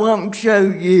 I won't show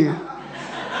you.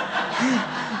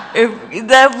 If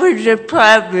that was a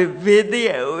private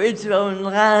video, it's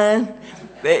online,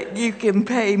 but you can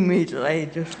pay me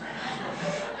later.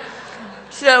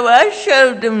 So I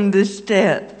showed him the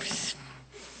steps.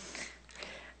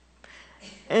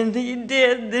 And he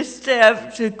did the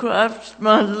steps across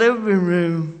my living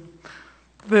room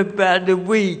for about a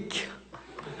week.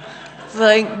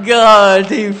 Thank God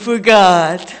he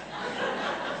forgot.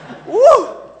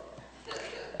 Woo!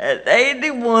 At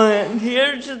 81,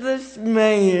 here's this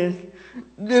man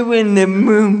doing the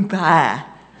moon pie.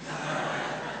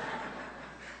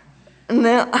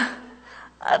 Now,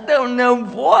 I don't know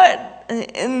what,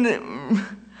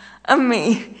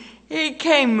 he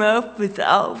came up with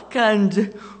all kinds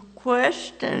of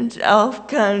questions, all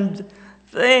kinds of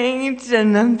things,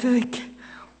 and I'm thinking,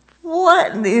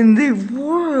 what in the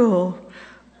world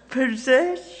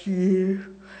possessed you?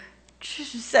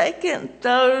 Second,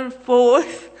 third,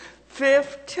 fourth,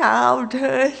 fifth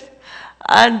childhood,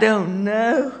 I don't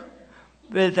know,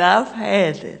 but I've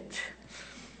had it.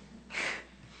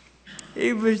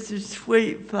 He was a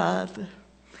sweet father,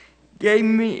 gave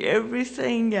me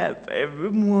everything I've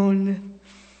ever wanted,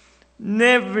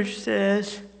 never said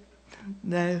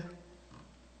no,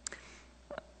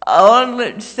 all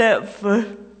except for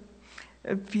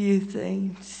a few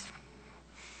things.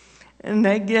 And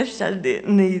I guess I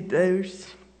didn't need those.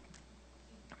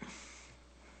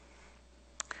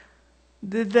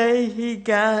 The day he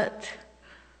got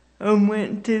and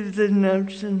went to the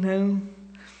nursing home,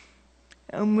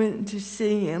 I went to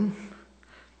see him.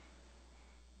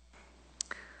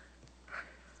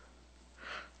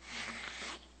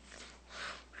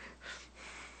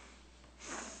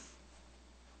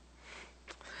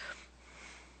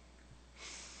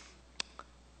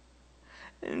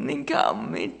 And he got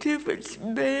me to his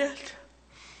bed.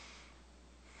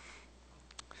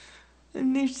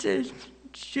 And he said,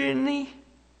 Jenny,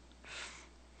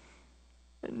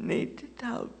 I need to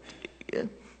talk to you.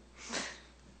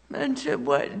 I said,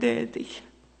 what, Daddy?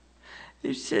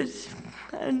 He says,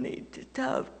 I need to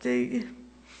talk to you.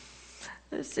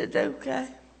 I said, okay,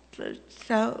 let's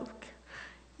talk.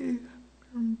 He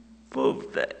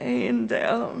pulled the hand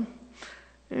down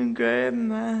and grabbed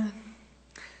mine.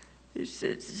 He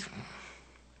says,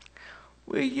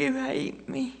 will you hate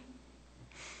me?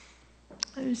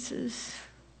 I says,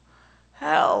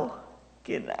 how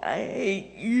can I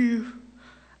hate you?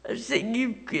 I said,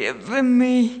 you've given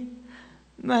me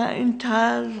my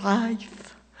entire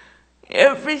life,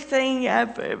 everything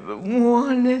I've ever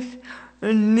wanted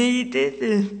and needed,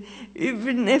 and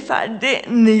even if I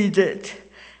didn't need it,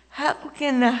 how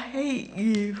can I hate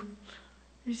you?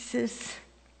 He says,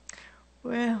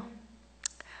 well,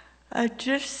 I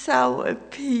just saw a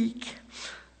peek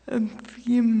of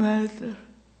your mother.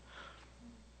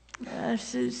 I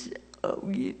says, oh,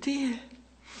 you did?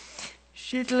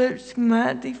 She looks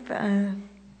mighty fine.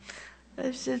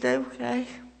 I said, okay.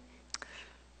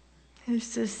 He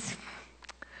says,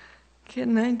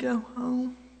 can I go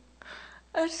home?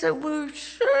 I said, well,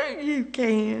 sure you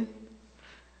can.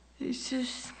 He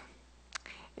says,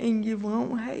 and you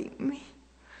won't hate me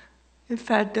if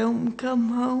I don't come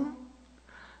home?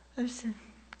 I said,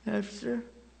 no, sir.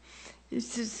 He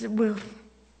says, well,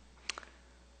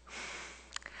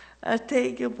 I tell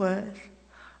you what,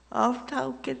 I'll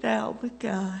talk it out with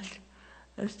God.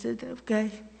 I said,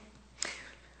 okay.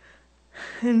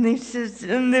 And he says,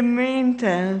 in the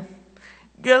meantime,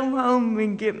 go home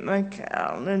and get my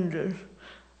calendar.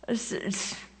 I said,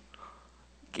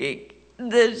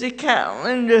 there's a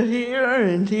calendar here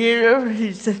and here.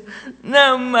 He said,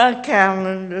 no, my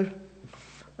calendar.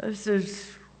 I says,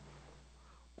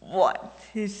 what?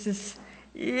 He says,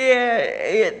 yeah,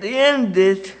 it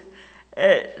ended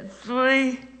at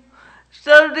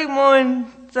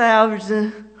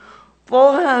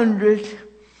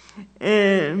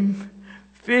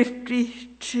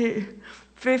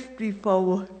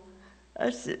I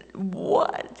said,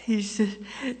 what? He said,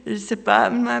 it's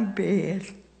about my bed.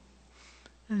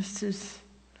 I says,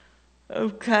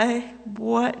 okay,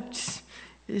 what?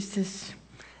 He says,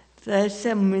 that's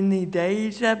how many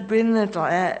days I've been at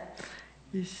that.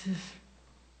 He says,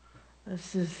 I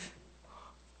says,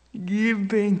 you've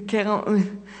been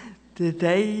counting the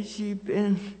days you've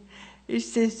been. He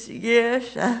says,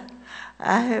 yes,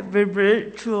 I have a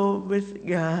ritual with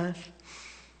God.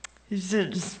 He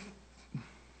says,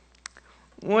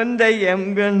 one day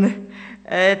I'm going to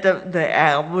add up the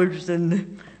hours and the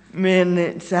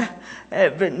minutes. I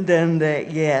haven't done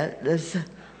that yet. I said,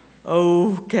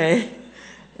 okay.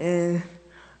 And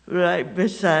right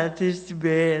beside his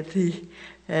bed, he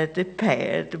had a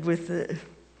pad with it.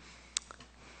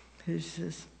 He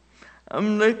says,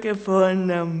 I'm looking for a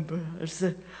number. I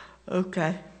said,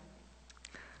 okay.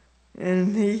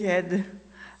 And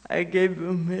I gave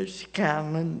him his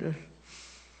calendar.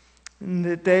 And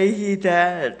the day he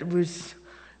died was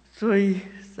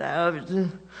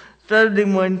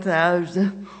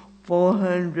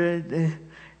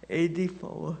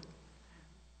 31,484.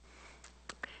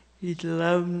 He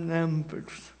loved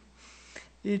numbers.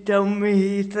 He told me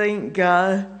he thanked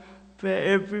God for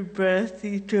every breath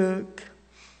he took.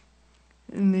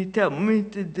 And he told me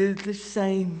to do the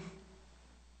same.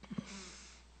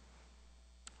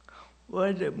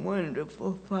 What a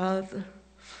wonderful Father.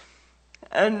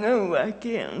 I know I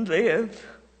can't live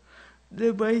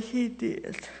the way he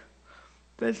did,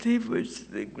 but he was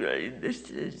the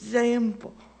greatest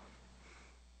example.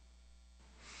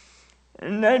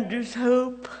 And I just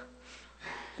hope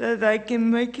that I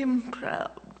can make him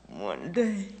proud one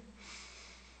day.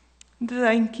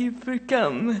 Thank you for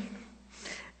coming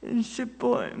and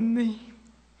supporting me.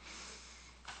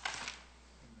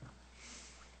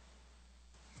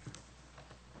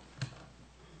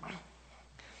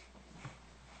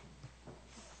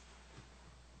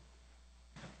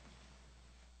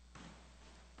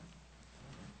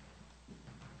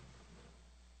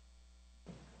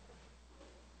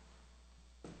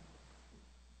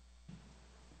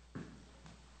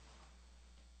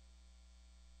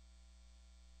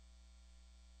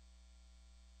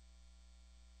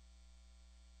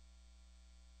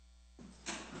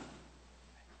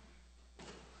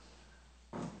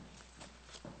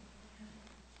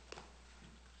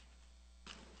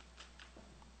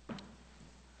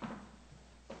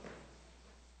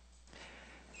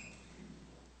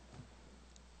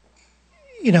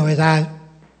 You know, as I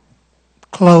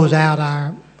close out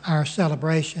our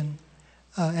celebration,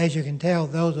 as you can tell,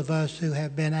 those of us who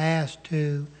have been asked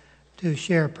to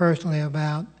share personally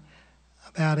about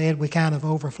Ed, we kind of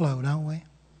overflow, don't we?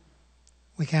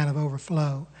 We kind of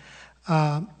overflow.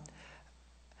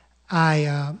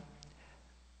 I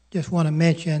just want to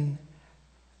mention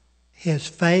his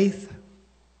faith.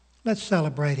 Let's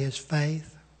celebrate his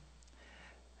faith.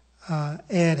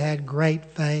 Ed had great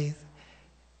faith.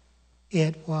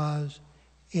 It was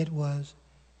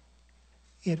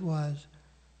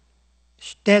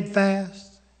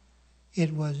steadfast.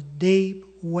 It was deep,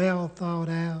 well thought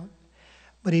out.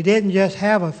 But he didn't just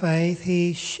have a faith.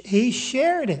 He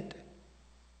shared it.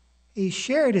 He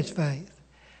shared his faith,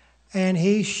 and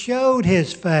he showed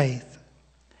his faith.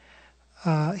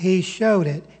 He showed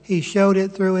it. He showed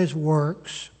it through his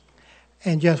works.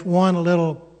 And just one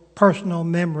little personal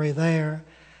memory there.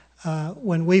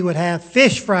 When we would have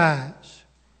fish fries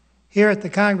here at the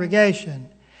congregation,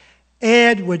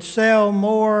 Ed would sell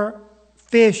more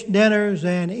fish dinners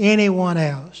than anyone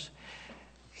else.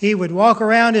 He would walk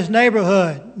around his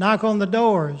neighborhood, knock on the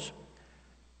doors.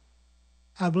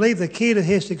 I believe the key to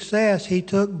his success, he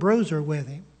took Bruiser with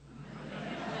him.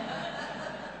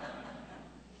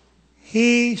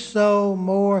 He sold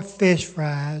more fish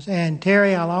fries. And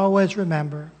Terry, I'll always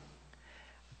remember,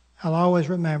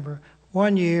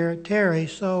 one year, Terry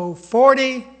sold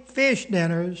 40 fish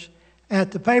dinners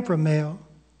at the paper mill.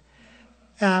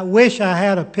 I wish I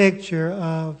had a picture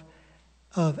of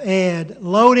Ed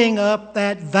loading up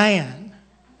that van,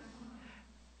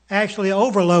 actually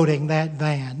overloading that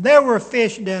van. There were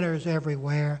fish dinners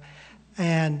everywhere,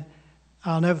 and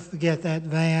I'll never forget that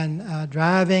van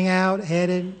driving out,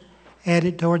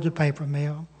 headed towards the paper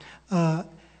mill.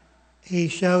 He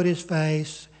showed his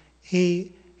face.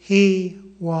 He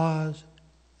was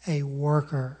a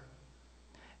worker,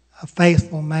 a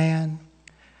faithful man.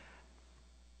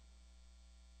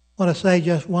 I want to say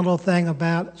just one little thing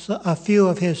about a few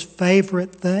of his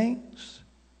favorite things.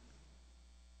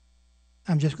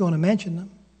 I'm just going to mention them.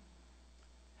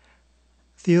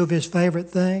 few of his favorite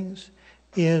things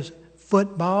is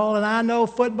football. And I know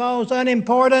football is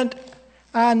unimportant.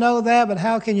 I know that, but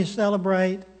how can you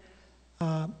celebrate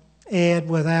Ed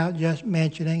without just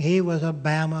mentioning he was a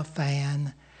Bama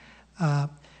fan?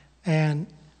 And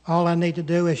all I need to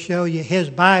do is show you his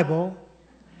Bible.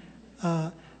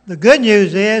 The good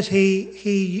news is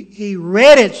he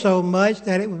read it so much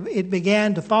that it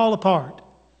began to fall apart.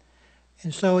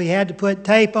 And so he had to put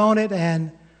tape on it,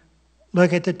 and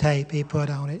look at the tape he put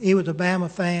on it. He was a Bama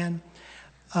fan.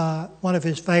 One of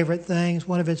his favorite things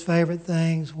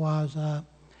was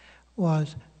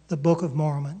the Book of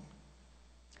Mormon.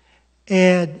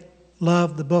 Ed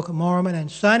loved the Book of Mormon. And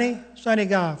Sonny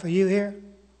Goff, are you here?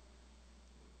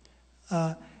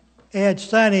 Ed,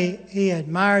 Sonny, he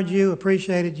admired you,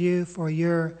 appreciated you for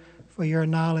your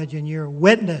knowledge and your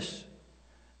witness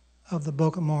of the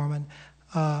Book of Mormon.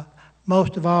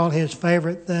 Most of all, his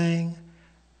favorite thing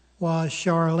was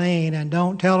Charlene, and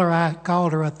don't tell her I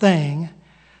called her a thing,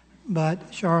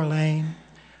 but Charlene,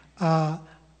 on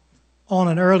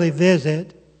an early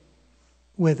visit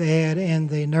with Ed in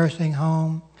the nursing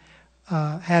home,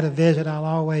 had a visit I'll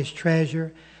always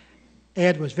treasure.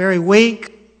 Ed was very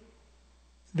weak,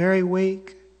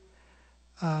 couldn't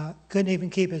even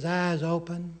keep his eyes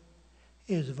open.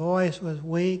 His voice was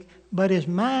weak, but his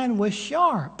mind was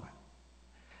sharp.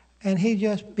 And he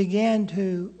just began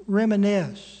to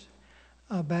reminisce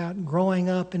about growing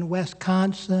up in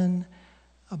Wisconsin,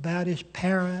 about his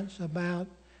parents, about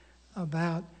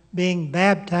being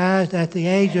baptized at the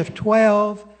age of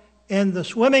 12 in the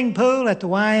swimming pool at the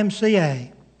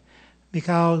YMCA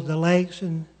because the lakes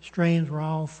and streams were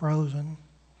all frozen.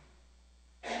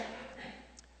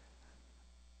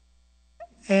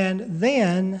 And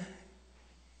then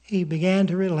he began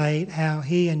to relate how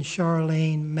he and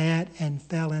Charlene met and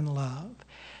fell in love.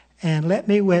 And let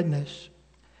me witness,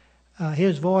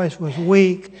 his voice was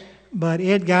weak, but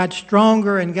it got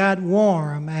stronger and got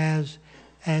warm as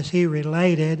he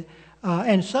related.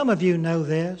 And some of you know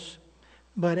this,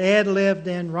 but Ed lived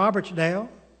in Robertsdale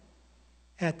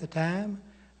at the time.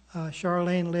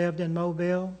 Charlene lived in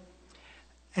Mobile.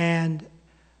 And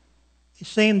it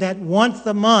seemed that once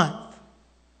a month,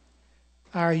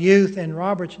 our youth in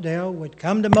Robertsdale would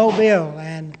come to Mobile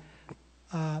and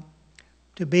to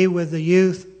be with the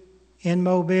youth in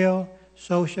Mobile,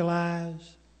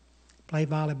 socialize, play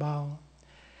volleyball.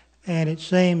 And it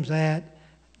seems that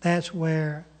that's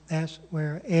where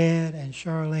Ed and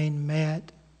Charlene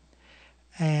met.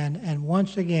 And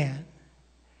once again,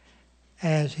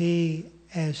 as he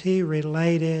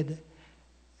related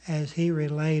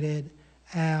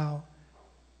how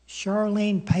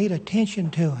Charlene paid attention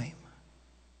to him.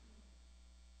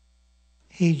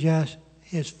 His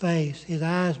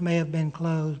eyes may have been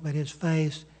closed, but his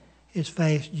face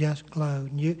just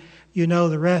glowed. And you know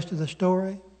the rest of the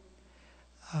story.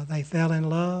 They fell in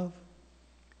love.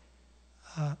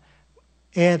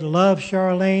 Ed loved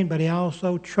Charlene, but he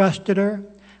also trusted her.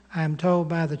 I'm told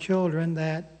by the children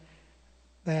that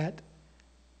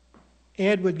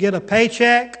Ed would get a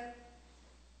paycheck,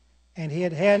 and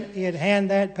he'd hand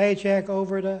that paycheck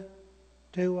over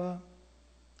to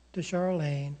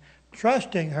Charlene,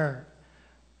 trusting her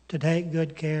to take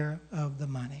good care of the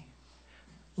money.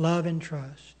 Love and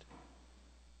trust.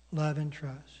 Love and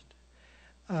trust.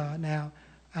 Now,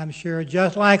 I'm sure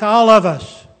just like all of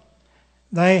us,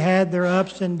 they had their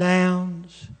ups and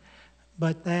downs,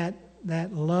 but that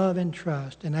love and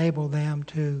trust enabled them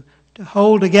to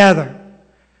hold together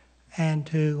and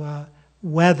to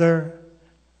weather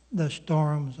the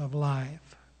storms of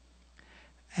life.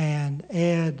 And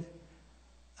Ed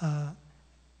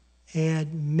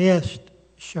missed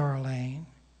Charlene.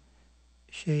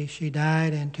 She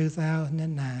died in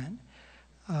 2009.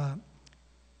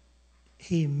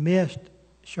 He missed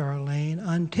Charlene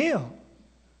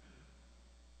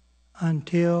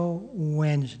until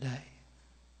Wednesday.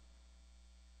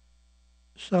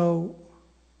 So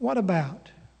what about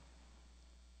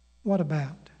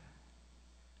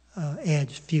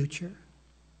Ed's future?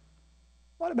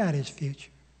 What about his future?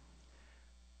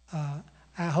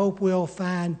 I hope we'll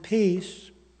find peace.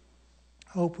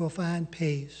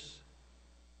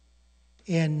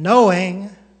 In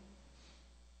knowing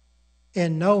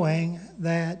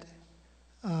that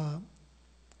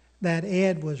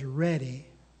Ed was ready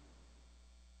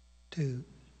to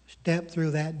step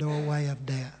through that doorway of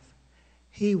death.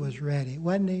 He was ready,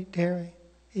 wasn't he, Terry?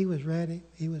 He was ready.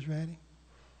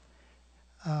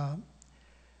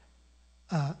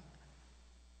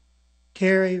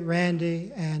 Terry,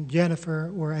 Randy, and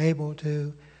Jennifer were able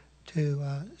to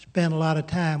spend a lot of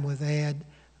time with Ed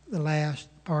the last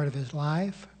part of his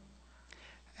life.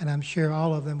 and I'm sure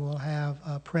all of them will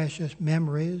have precious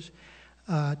memories.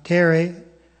 Terry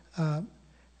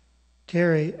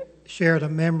shared a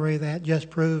memory that just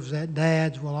proves that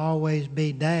dads will always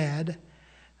be dad.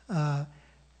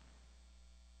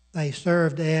 They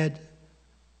served Ed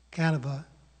kind of a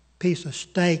piece of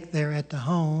steak there at the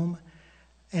home,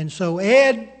 and so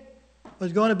Ed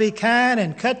was going to be kind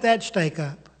and cut that steak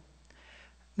up.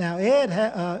 Now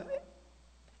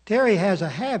Terry has a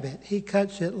habit. He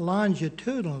cuts it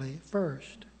longitudinally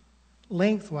first,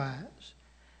 lengthwise,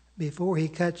 before he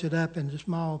cuts it up into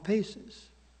small pieces.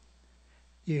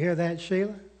 You hear that,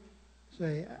 Sheila?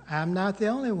 Say, I'm not the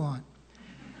only one.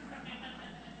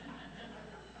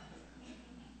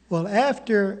 Well,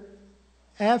 after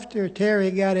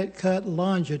Terry got it cut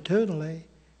longitudinally,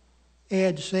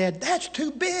 Ed said, "That's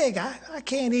too big. I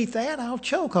can't eat that. I'll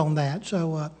choke on that."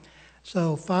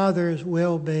 So fathers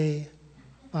will be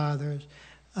fathers.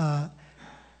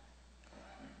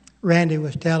 Randy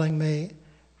was telling me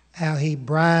how he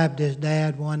bribed his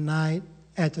dad one night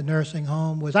at the nursing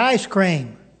home with ice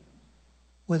cream.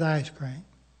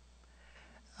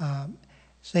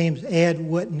 Seems Ed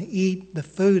wouldn't eat the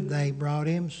food they brought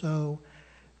him, so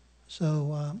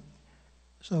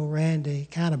Randy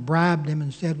kind of bribed him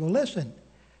and said, "Well, listen,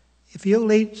 if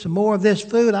you'll eat some more of this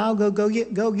food, I'll go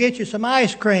get you some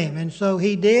ice cream." And so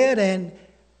he did, and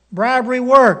bribery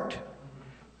worked.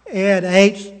 Ed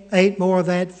ate more of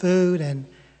that food, and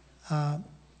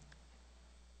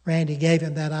Randy gave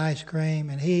him that ice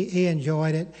cream, and he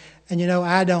enjoyed it. And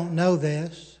I don't know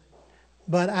this,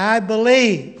 but I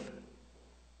believe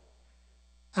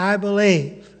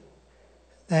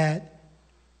that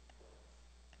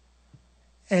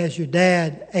as your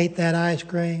dad ate that ice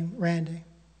cream, Randy,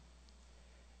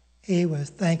 he was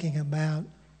thinking about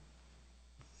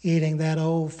eating that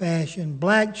old-fashioned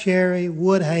black cherry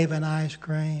Woodhaven ice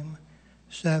cream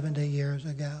 70 years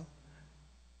ago.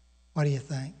 What do you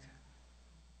think?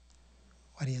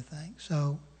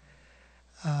 So,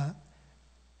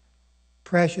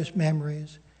 precious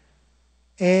memories.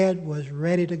 Ed was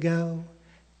ready to go.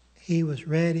 He was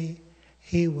ready.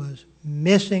 He was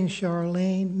missing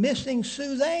Charlene, missing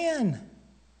Suzanne.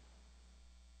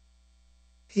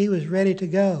 He was ready to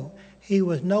go. He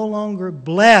was no longer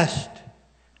blessed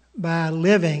by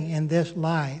living in this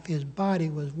life. His body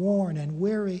was worn and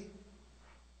weary.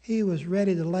 He was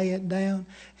ready to lay it down.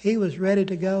 He was ready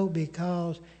to go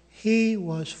because he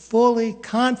was fully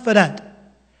confident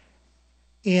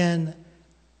in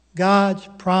God's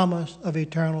promise of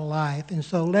eternal life. And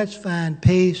so let's find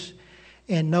peace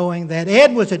in knowing that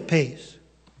Ed was at peace,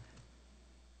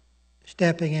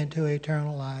 stepping into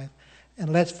eternal life.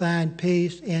 And let's find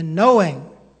peace in knowing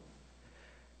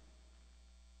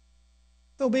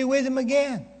we'll be with him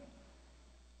again.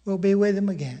 We'll be with him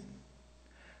again.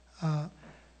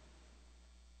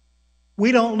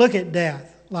 We don't look at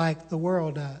death like the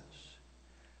world does.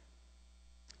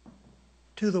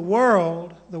 To the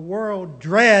world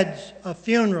dreads a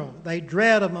funeral. They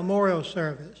dread a memorial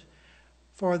service.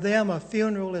 For them, a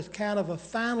funeral is kind of a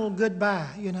final goodbye,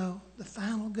 the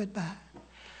final goodbye.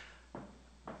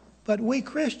 But we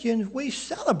Christians, we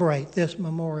celebrate this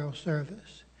memorial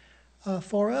service.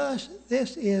 For us,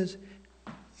 this is,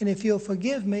 and if you'll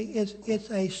forgive me, it's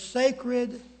a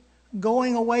sacred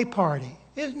going away party,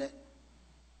 isn't it?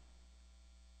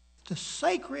 It's a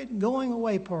sacred going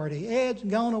away party. Ed's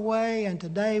gone away, and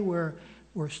today we're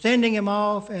sending him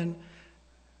off, and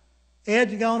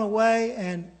Ed's gone away,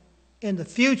 and in the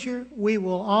future we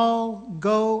will all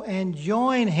go and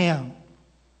join him.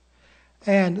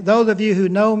 And those of you who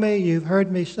know me, you've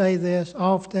heard me say this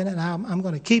often, and I'm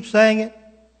going to keep saying it.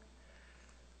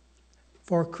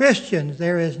 For Christians,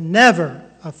 there is never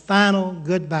a final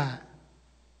goodbye.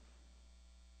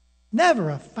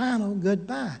 Never a final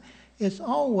goodbye. It's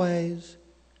always,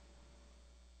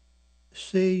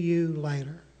 see you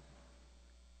later.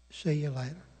 See you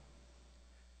later.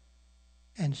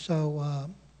 And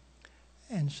so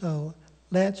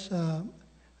let's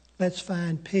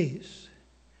find peace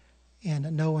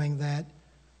in knowing that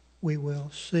we will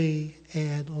see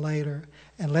Ed later.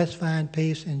 And let's find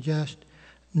peace in just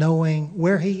knowing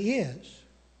where he is.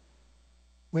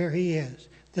 Where he is.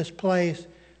 This place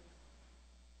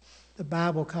the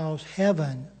Bible calls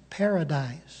heaven,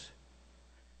 paradise.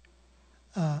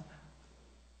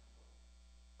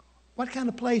 What kind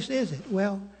of place is it?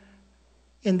 Well,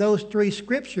 in those 3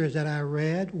 scriptures that I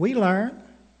read, we learn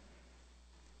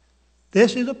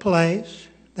this is a place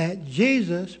that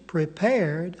Jesus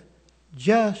prepared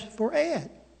just for Ed.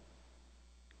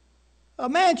 A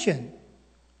mansion.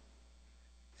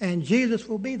 And Jesus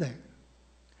will be there.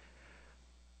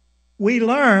 We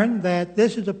learn that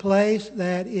this is a place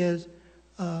that is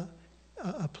a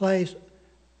place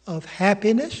of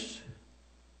happiness,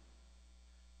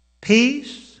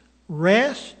 peace,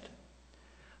 rest,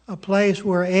 a place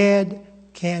where Ed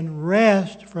can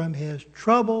rest from his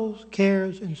troubles,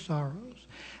 cares, and sorrows.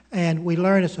 And we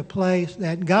learn it's a place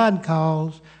that God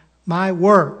calls my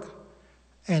work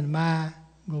and my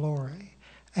glory.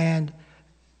 And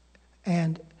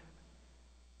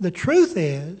the truth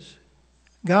is,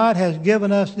 God has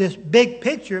given us this big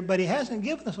picture, but He hasn't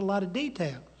given us a lot of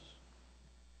details.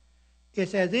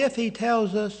 It's as if He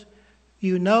tells us,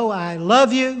 you know I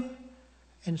love you,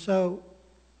 and so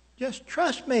just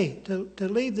trust me to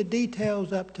leave the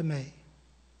details up to me.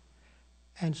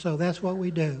 And so that's what we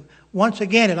do. Once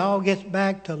again, it all gets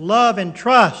back to love and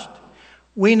trust.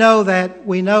 We know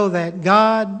that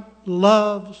God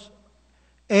loves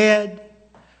Ed,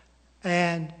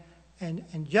 and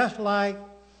just like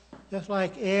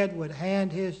Ed would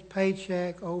hand his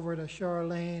paycheck over to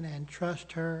Charlene and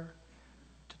trust her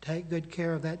to take good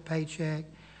care of that paycheck,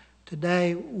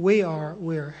 today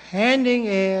we're handing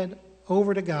Ed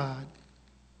over to God,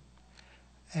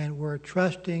 and we're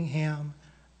trusting Him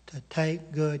to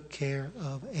take good care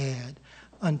of Ed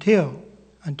until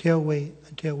we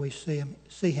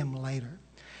see him later.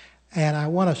 And I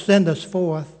want to send us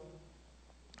forth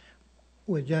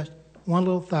with just one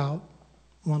little thought,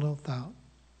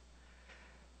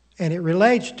 and it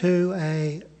relates to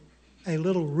a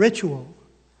little ritual.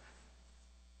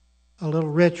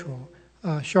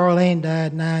 Charlene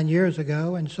died 9 years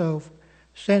ago, and so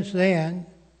since then,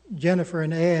 Jennifer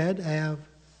and Ed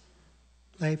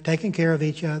they've taken care of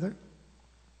each other.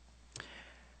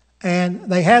 And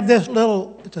they have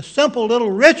it's a simple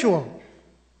little ritual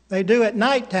they do at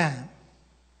nighttime.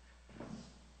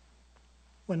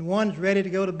 When one's ready to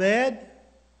go to bed,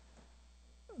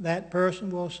 that person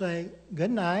will say,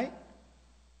 good night,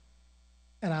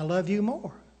 and I love you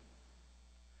more.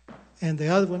 And the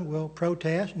other one will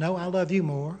protest, no, I love you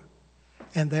more.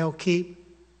 And they'll keep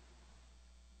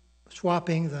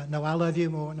swapping the, no, I love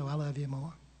you more, no, I love you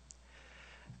more.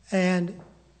 And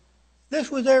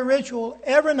this was their ritual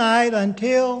every night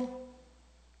until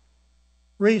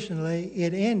recently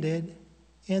it ended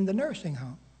in the nursing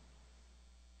home.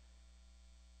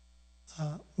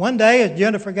 One day, as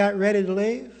Jennifer got ready to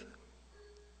leave,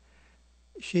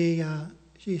 she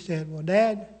said, well,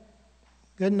 Dad,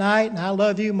 good night, and I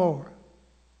love you more.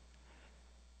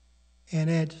 And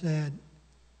Ed said,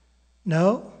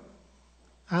 no,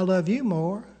 I love you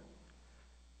more,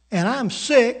 and I'm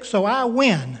sick, so I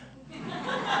win.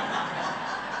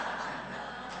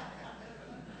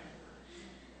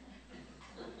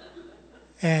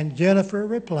 And Jennifer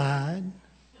replied,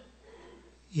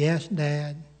 yes,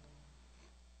 Dad,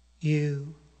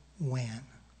 you win.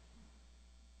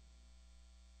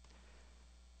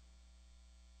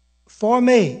 For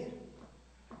me,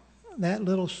 that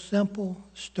little simple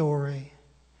story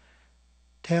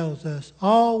tells us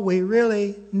all we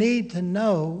really need to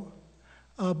know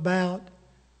about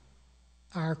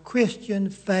our Christian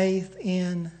faith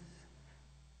in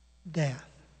death.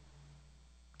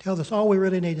 Tells us all we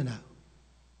really need to know.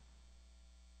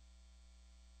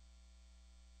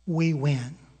 We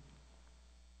win.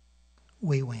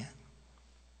 We win.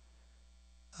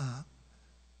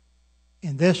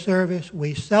 In this service,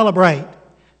 we celebrate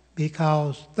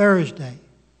because Thursday,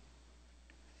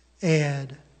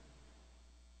 Ed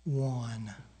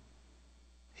won.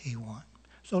 He won.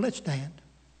 So let's stand.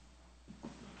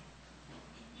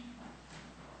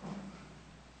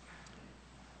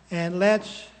 And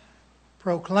let's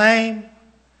proclaim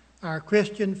our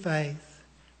Christian faith.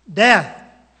 Death,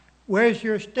 where's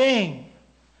your sting?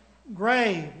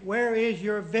 Grave, where is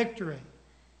your victory?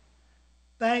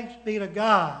 Thanks be to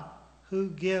God who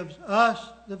gives us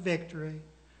the victory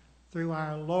through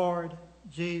our Lord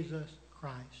Jesus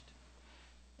Christ.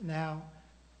 Now,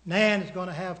 Nan is going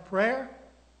to have prayer,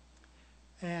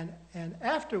 and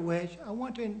after which I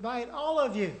want to invite all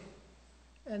of you,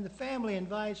 and the family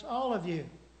invites all of you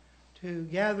to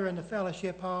gather in the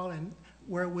fellowship hall and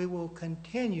where we will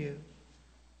continue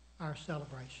our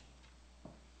celebration.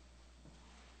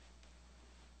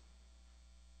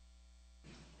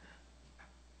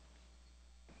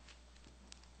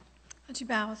 Would you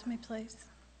bow with me, please?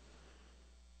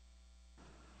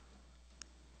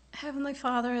 Heavenly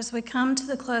Father, as we come to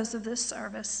the close of this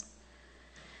service,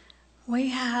 we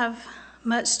have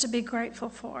much to be grateful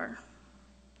for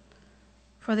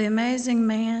the amazing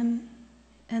man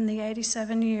in the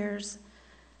 87 years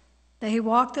that he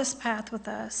walked this path with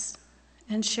us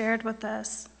and shared with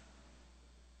us.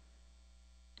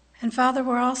 And Father,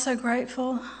 we're also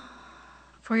grateful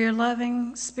for your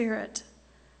loving spirit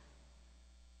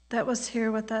that was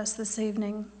here with us this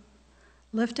evening,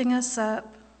 lifting us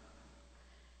up,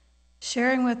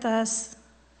 sharing with us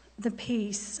the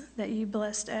peace that you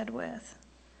blessed Ed with.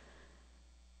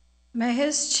 May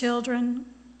his children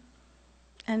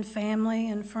and family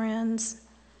and friends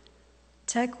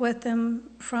take with them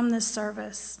from this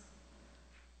service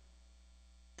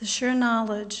the sure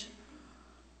knowledge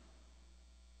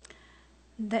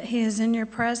that he is in your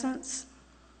presence,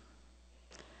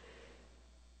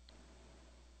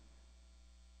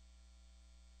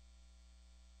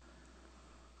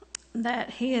 that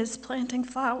he is planting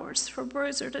flowers for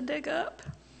Bruiser to dig up.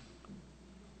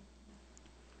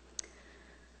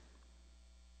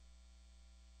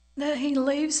 That he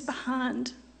leaves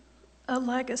behind a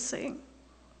legacy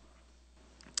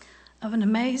of an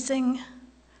amazing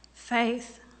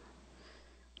faith,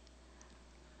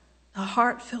 a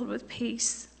heart filled with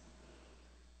peace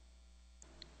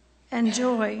and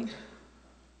joy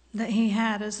that he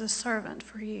had as a servant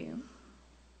for you.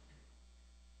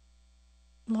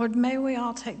 Lord, may we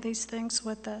all take these things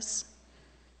with us.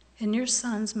 In your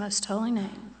Son's most holy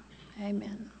name,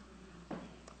 amen.